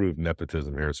 approved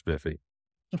nepotism here at Spiffy.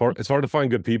 It's hard to find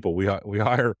good people. We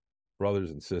hire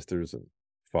brothers and sisters and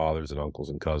fathers and uncles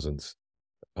and cousins.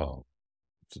 Oh,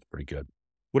 which is pretty good.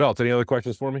 What else? Any other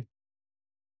questions for me?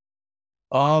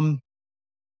 Um,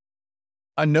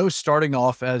 I know starting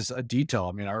off as a detail.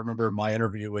 I mean, I remember my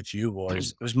interview with you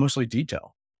it was mostly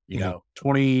detail. Mhm.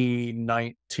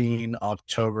 2019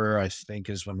 October, I think,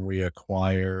 is when we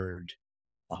acquired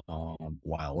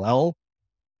YLL.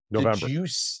 Did November. you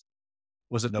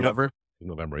was it Yep. November?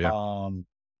 November. Yeah. Um,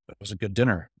 it was a good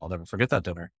dinner. I'll never forget that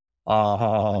dinner.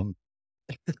 Um,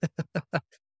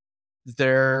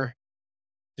 there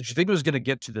did you think it was going to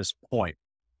get to this point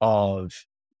of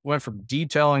went from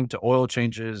detailing to oil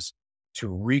changes to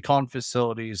recon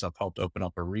facilities? I've helped open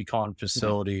up a recon Mhm.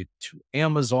 facility to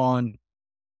Amazon.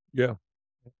 Yeah.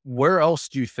 Where else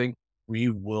do you think we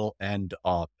will end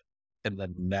up in the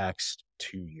next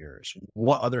 2 years?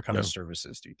 What other kind of Yeah.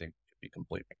 services do you think we could be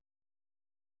completing?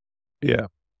 Yeah.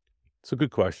 It's a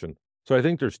good question. So I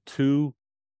think there's two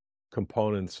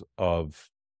components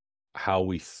of how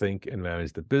we think and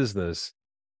manage the business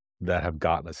that have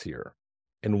gotten us here.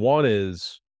 And one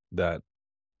is that,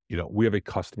 we have a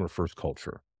customer first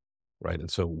culture, right? And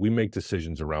so we make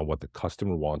decisions around what the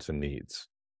customer wants and needs.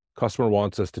 Customer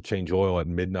wants us to change oil at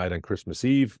midnight on Christmas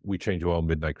Eve. We change oil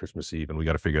midnight Christmas Eve, and we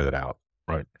got to figure that out,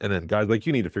 right? And then guys like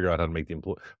you need to figure out how to make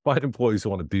find employees who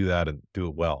want to do that and do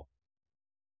it well.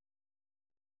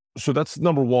 So that's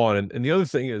number one. And the other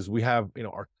thing is we have,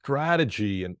 our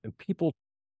strategy and people,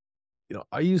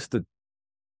 I used to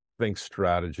think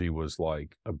strategy was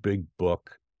like a big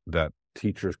book that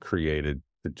teachers created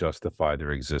to justify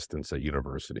their existence at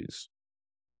universities.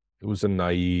 It was a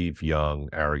naive, young,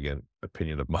 arrogant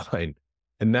opinion of mine.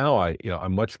 And now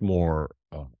I'm much more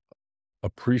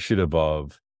appreciative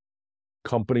of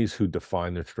companies who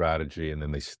define their strategy and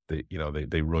then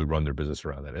they really run their business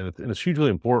around that. And it's hugely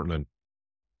important.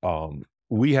 And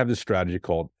we have this strategy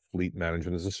called fleet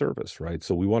management as a service, right?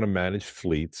 So we want to manage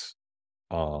fleets,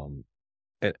 um,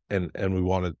 and we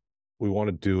want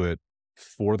to do it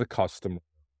for the customer,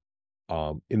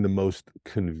 in the most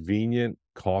convenient,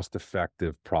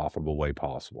 cost-effective, profitable way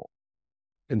possible.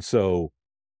 And so,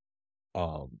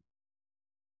 um,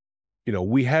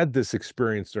 we had this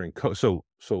experience during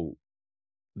so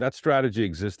that strategy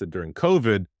existed during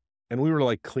COVID, and we were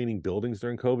like cleaning buildings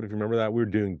during COVID. If you remember that, we were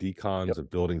doing decons Yep. of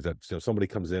buildings that somebody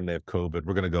comes in, they have COVID,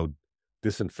 we're going to go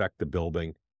disinfect the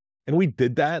building, and we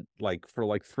did that like for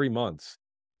like 3 months,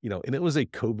 and it was a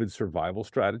COVID survival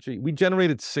strategy. We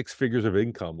generated six figures of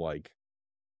income, like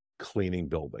cleaning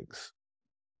buildings.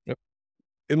 Yep.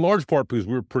 In large part because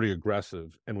we were pretty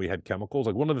aggressive and we had chemicals.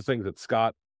 Like one of the things that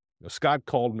Scott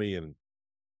called me in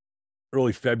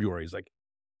early February. He's like,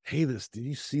 "Hey, did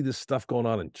you see this stuff going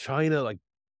on in China? Like,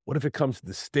 what if it comes to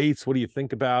the States? What do you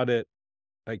think about it?"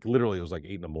 Like literally it was like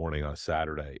 8 in the morning on a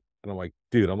Saturday. And I'm like,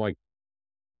 dude, I'm like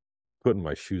putting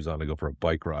my shoes on to go for a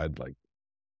bike ride. Like,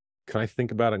 can I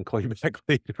think about it and call you back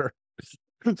later?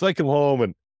 So I come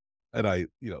home and I,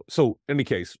 so in any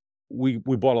case, we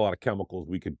bought a lot of chemicals.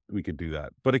 We could do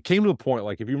that. But it came to a point,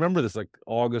 like if you remember this, like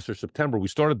August or September, we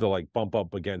started to like bump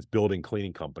up against building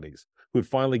cleaning companies who had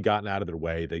finally gotten out of their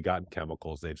way. They got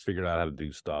chemicals, they'd figured out how to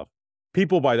do stuff.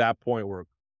 People by that point were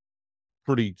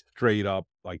pretty straight up,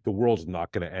 like the world's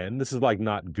not gonna end. This is like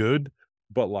not good,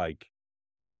 but like,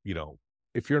 you know,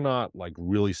 if you're not like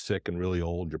really sick and really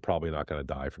old, you're probably not gonna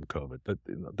die from COVID.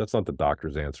 That's not the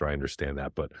doctor's answer. I understand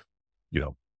that, but you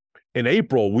know, in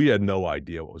April, we had no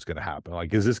idea what was gonna happen.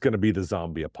 Like, is this gonna be the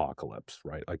zombie apocalypse,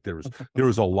 right? Like, there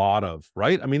was a lot of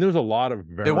right? I mean, there was a lot of It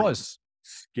very was.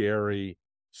 scary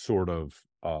sort of,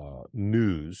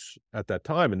 news at that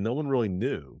time, and no one really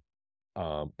knew.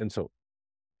 And so,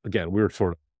 again, we were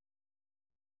sort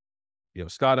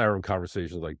of Scott and I were in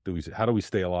conversations like, how do we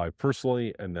stay alive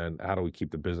personally? And then how do we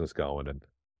keep the business going? And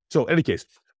so, in any case,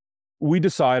 we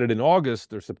decided in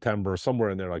August or September, somewhere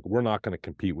in there, like, we're not going to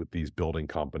compete with these building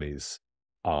companies.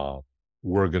 Uh,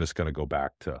 we're just going to go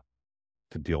back to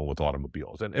dealing with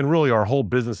automobiles. And really, our whole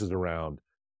business is around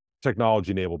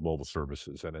technology-enabled mobile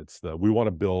services. And we want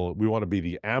to be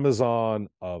the Amazon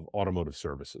of automotive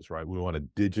services, right? We want to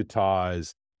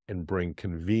digitize and bring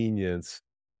convenience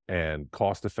and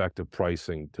cost-effective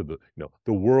pricing to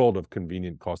the world of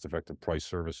convenient, cost-effective price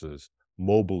services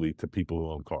mobily to people who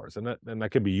own cars. And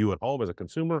that could be you at home as a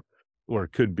consumer, or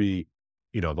it could be,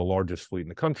 the largest fleet in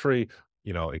the country,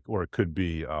 or it could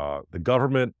be the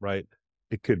government, right?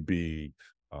 It could be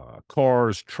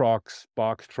cars, trucks,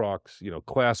 box trucks,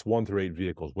 class 1 through 8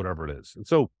 vehicles, whatever it is. And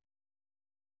so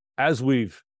as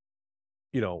you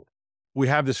know, we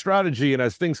have this strategy, and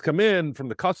as things come in from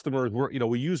the customers,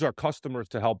 we use our customers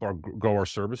to help grow our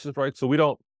services, right? So we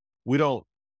don't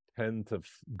tend to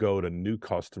go to new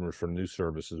customers for new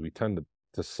services. We tend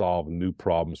to solve new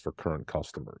problems for current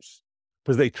customers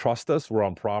because they trust us. We're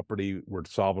on property. We're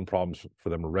solving problems for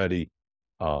them already.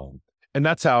 Um, and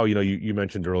that's how, you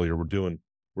mentioned earlier, we're doing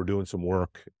some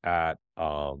work at,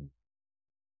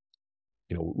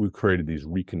 we created these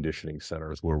reconditioning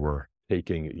centers where we're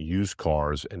taking used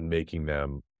cars and making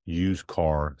them used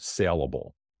car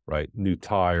saleable, right? New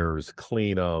tires,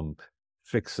 clean them,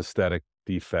 fix aesthetic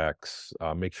defects,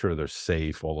 make sure they're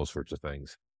safe, all those sorts of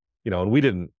things. And we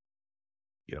didn't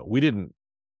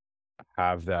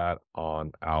have that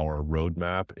on our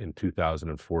roadmap in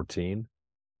 2014.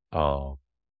 Uh,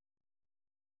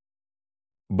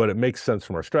 but it makes sense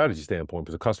from our strategy standpoint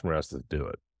because the customer has to do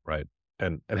it, right?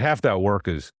 And half that work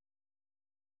is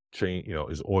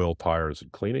is oil, tires,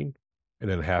 and cleaning, and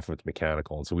then half of it's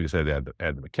mechanical. And so we decided to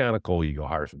add the mechanical. You go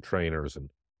hire some trainers and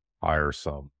hire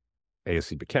some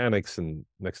ASC mechanics, and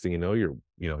next thing you know,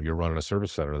 you're running a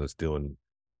service center that's doing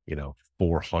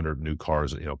 400 new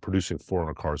cars, producing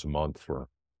 400 cars a month for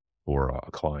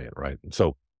a client, right? And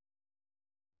so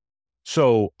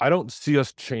I don't see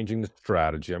us changing the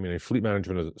strategy. I mean, fleet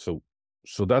management is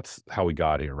so that's how we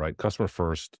got here, right? Customer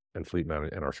first and fleet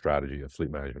management, and our strategy of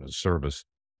fleet management as a service.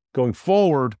 Going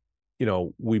forward,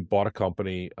 we bought a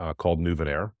company called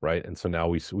Nuvenair, right? And so now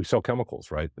we sell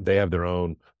chemicals, right? They have their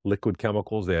own liquid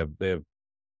chemicals. They have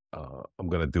I'm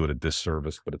going to do it a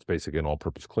disservice, but it's basically an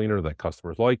all-purpose cleaner that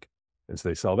customers like, and so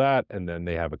they sell that, and then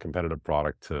they have a competitive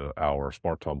product to our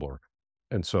smart tumbler,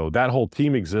 and so that whole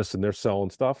team exists, and they're selling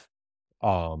stuff,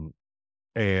 um,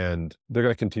 and they're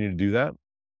going to continue to do that.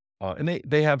 And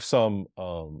they have some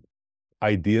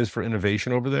ideas for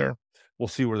innovation over there. We'll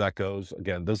see where that goes.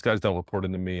 Again, those guys don't report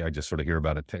into me. I just sort of hear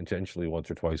about it tangentially once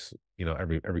or twice,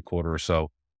 every quarter or so.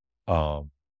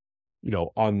 Um,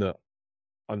 on the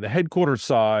headquarters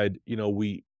side,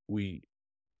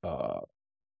 uh,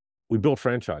 we build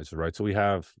franchises, right? So we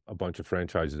have a bunch of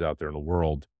franchises out there in the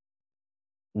world.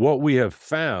 What we have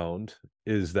found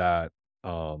is that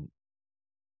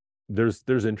there's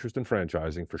interest in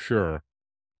franchising for sure.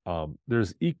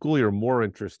 There's equally or more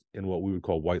interest in what we would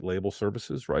call white label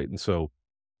services, right? And so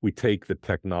we take the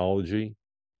technology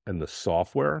and the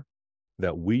software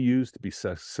that we use to be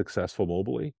successful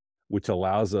mobily, which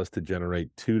allows us to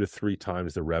generate 2 to 3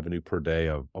 times the revenue per day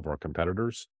of our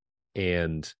competitors.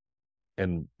 And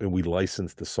we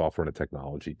license the software and the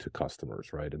technology to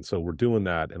customers, right? And so we're doing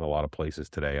that in a lot of places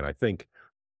today. And I think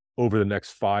over the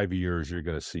next 5 years, you're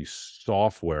going to see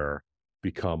software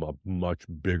become a much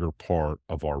bigger part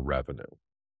of our revenue.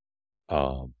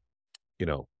 Um,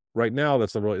 right now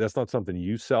that's not something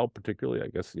you sell particularly. I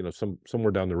guess,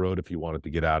 somewhere down the road, if you wanted to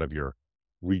get out of your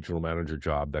regional manager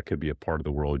job, that could be a part of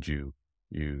the world you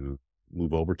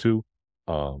move over to.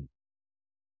 Um,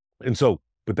 and so,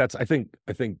 but I think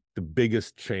the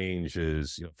biggest change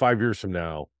is, 5 years from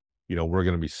now, we're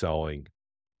going to be selling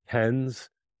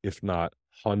tens, if not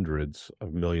hundreds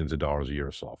of millions of dollars a year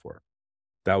of software.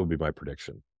 That would be my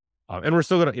prediction. And we're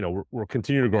still gonna, we're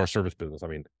continuing to grow our service business. I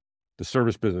mean, the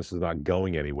service business is not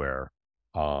going anywhere.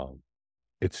 Um,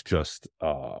 it's just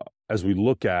as we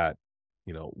look at,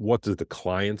 what does the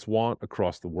clients want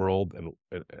across the world, and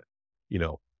you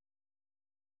know,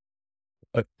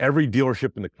 every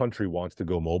dealership in the country wants to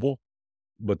go mobile,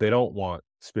 but they don't want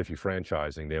Spiffy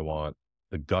franchising. They want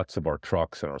the guts of our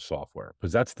trucks and our software,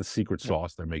 because that's the secret Yeah.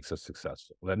 sauce that makes us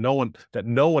successful. That no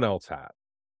one else has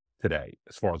today,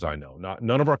 as far as I know.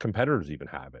 None of our competitors even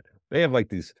have it. They have like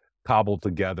these cobbled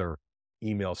together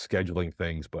email scheduling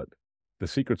things, but the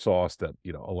secret sauce that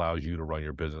allows you to run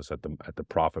your business at the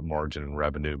profit margin and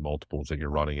revenue multiples that you're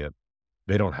running it,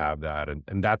 they don't have that,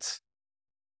 and that's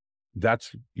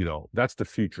the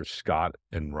future Scott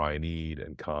and Ryan Ead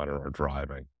and Connor are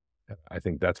driving. I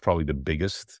think that's probably the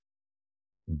biggest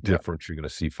Yeah. difference you're going to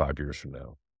see 5 years from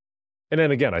now. And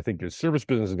then again, I think the service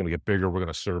business is going to get bigger. We're going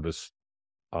to service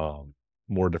um,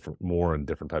 more and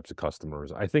different types of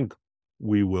customers. I think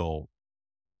we will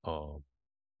um,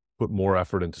 put more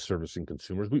effort into servicing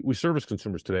consumers. We service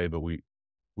consumers today, but we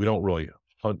don't really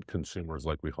hunt consumers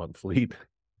like we hunt fleet.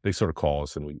 They sort of call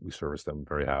us and we service them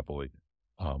very happily.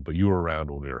 But you were around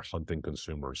when we were hunting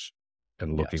consumers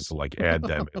and looking to Yes. like add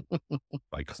them in,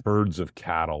 like herds of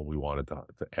cattle. We wanted to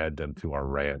add them to our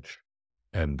ranch.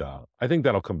 And I think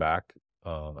that'll come back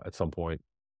at some point.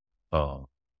 Uh,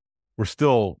 we're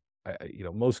still,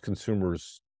 most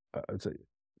consumers, I'd say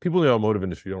people in the automotive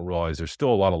industry don't realize there's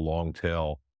still a lot of long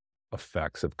tail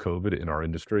effects of COVID in our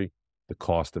industry. The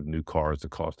cost of new cars, the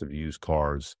cost of used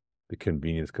cars, the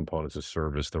convenience components of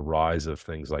service, the rise of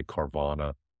things like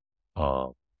Carvana, uh,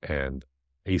 and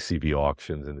ACV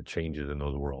auctions and the changes in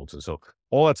those worlds. And so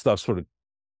all that stuff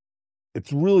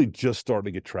it's really just starting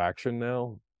to get traction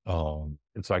now.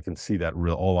 And so I can see that a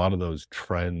lot of those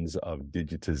trends of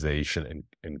digitization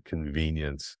and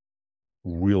convenience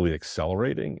really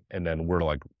accelerating. And then we're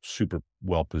like super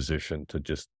well positioned to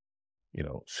just,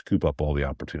 scoop up all the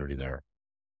opportunity there.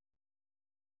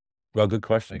 Well, good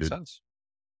question, Makes dude. sense.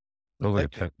 That was like a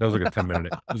Thank you. 10, that was like a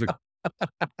 10-minute.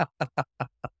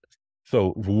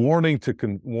 So warning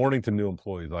to new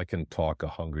employees, I can talk a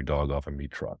hungry dog off a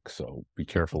meat truck. So be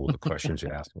careful with the questions you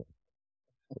ask me,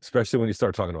 especially when you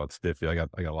start talking about Spiffy. I got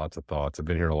lots of thoughts. I've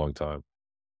been here a long time.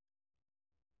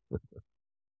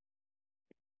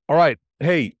 All right.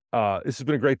 Hey, this has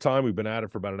been a great time. We've been at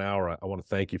it for about an hour. I want to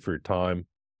thank you for your time.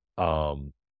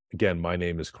 Um, Again, my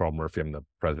name is Karl Murphy. I'm the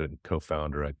president and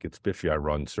co-founder at Get Spiffy. I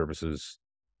run services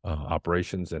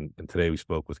operations. And today we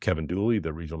spoke with Kevin Duley,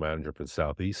 the regional manager for the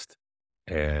Southeast.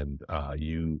 And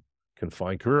you can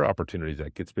find career opportunities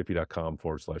at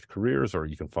getspiffy.com/careers, or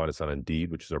you can find us on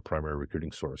Indeed, which is our primary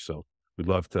recruiting source. So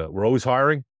we're always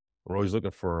hiring. We're always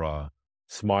looking for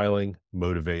smiling,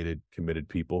 motivated, committed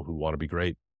people who want to be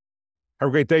great. Have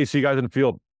a great day. See you guys in the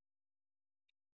field.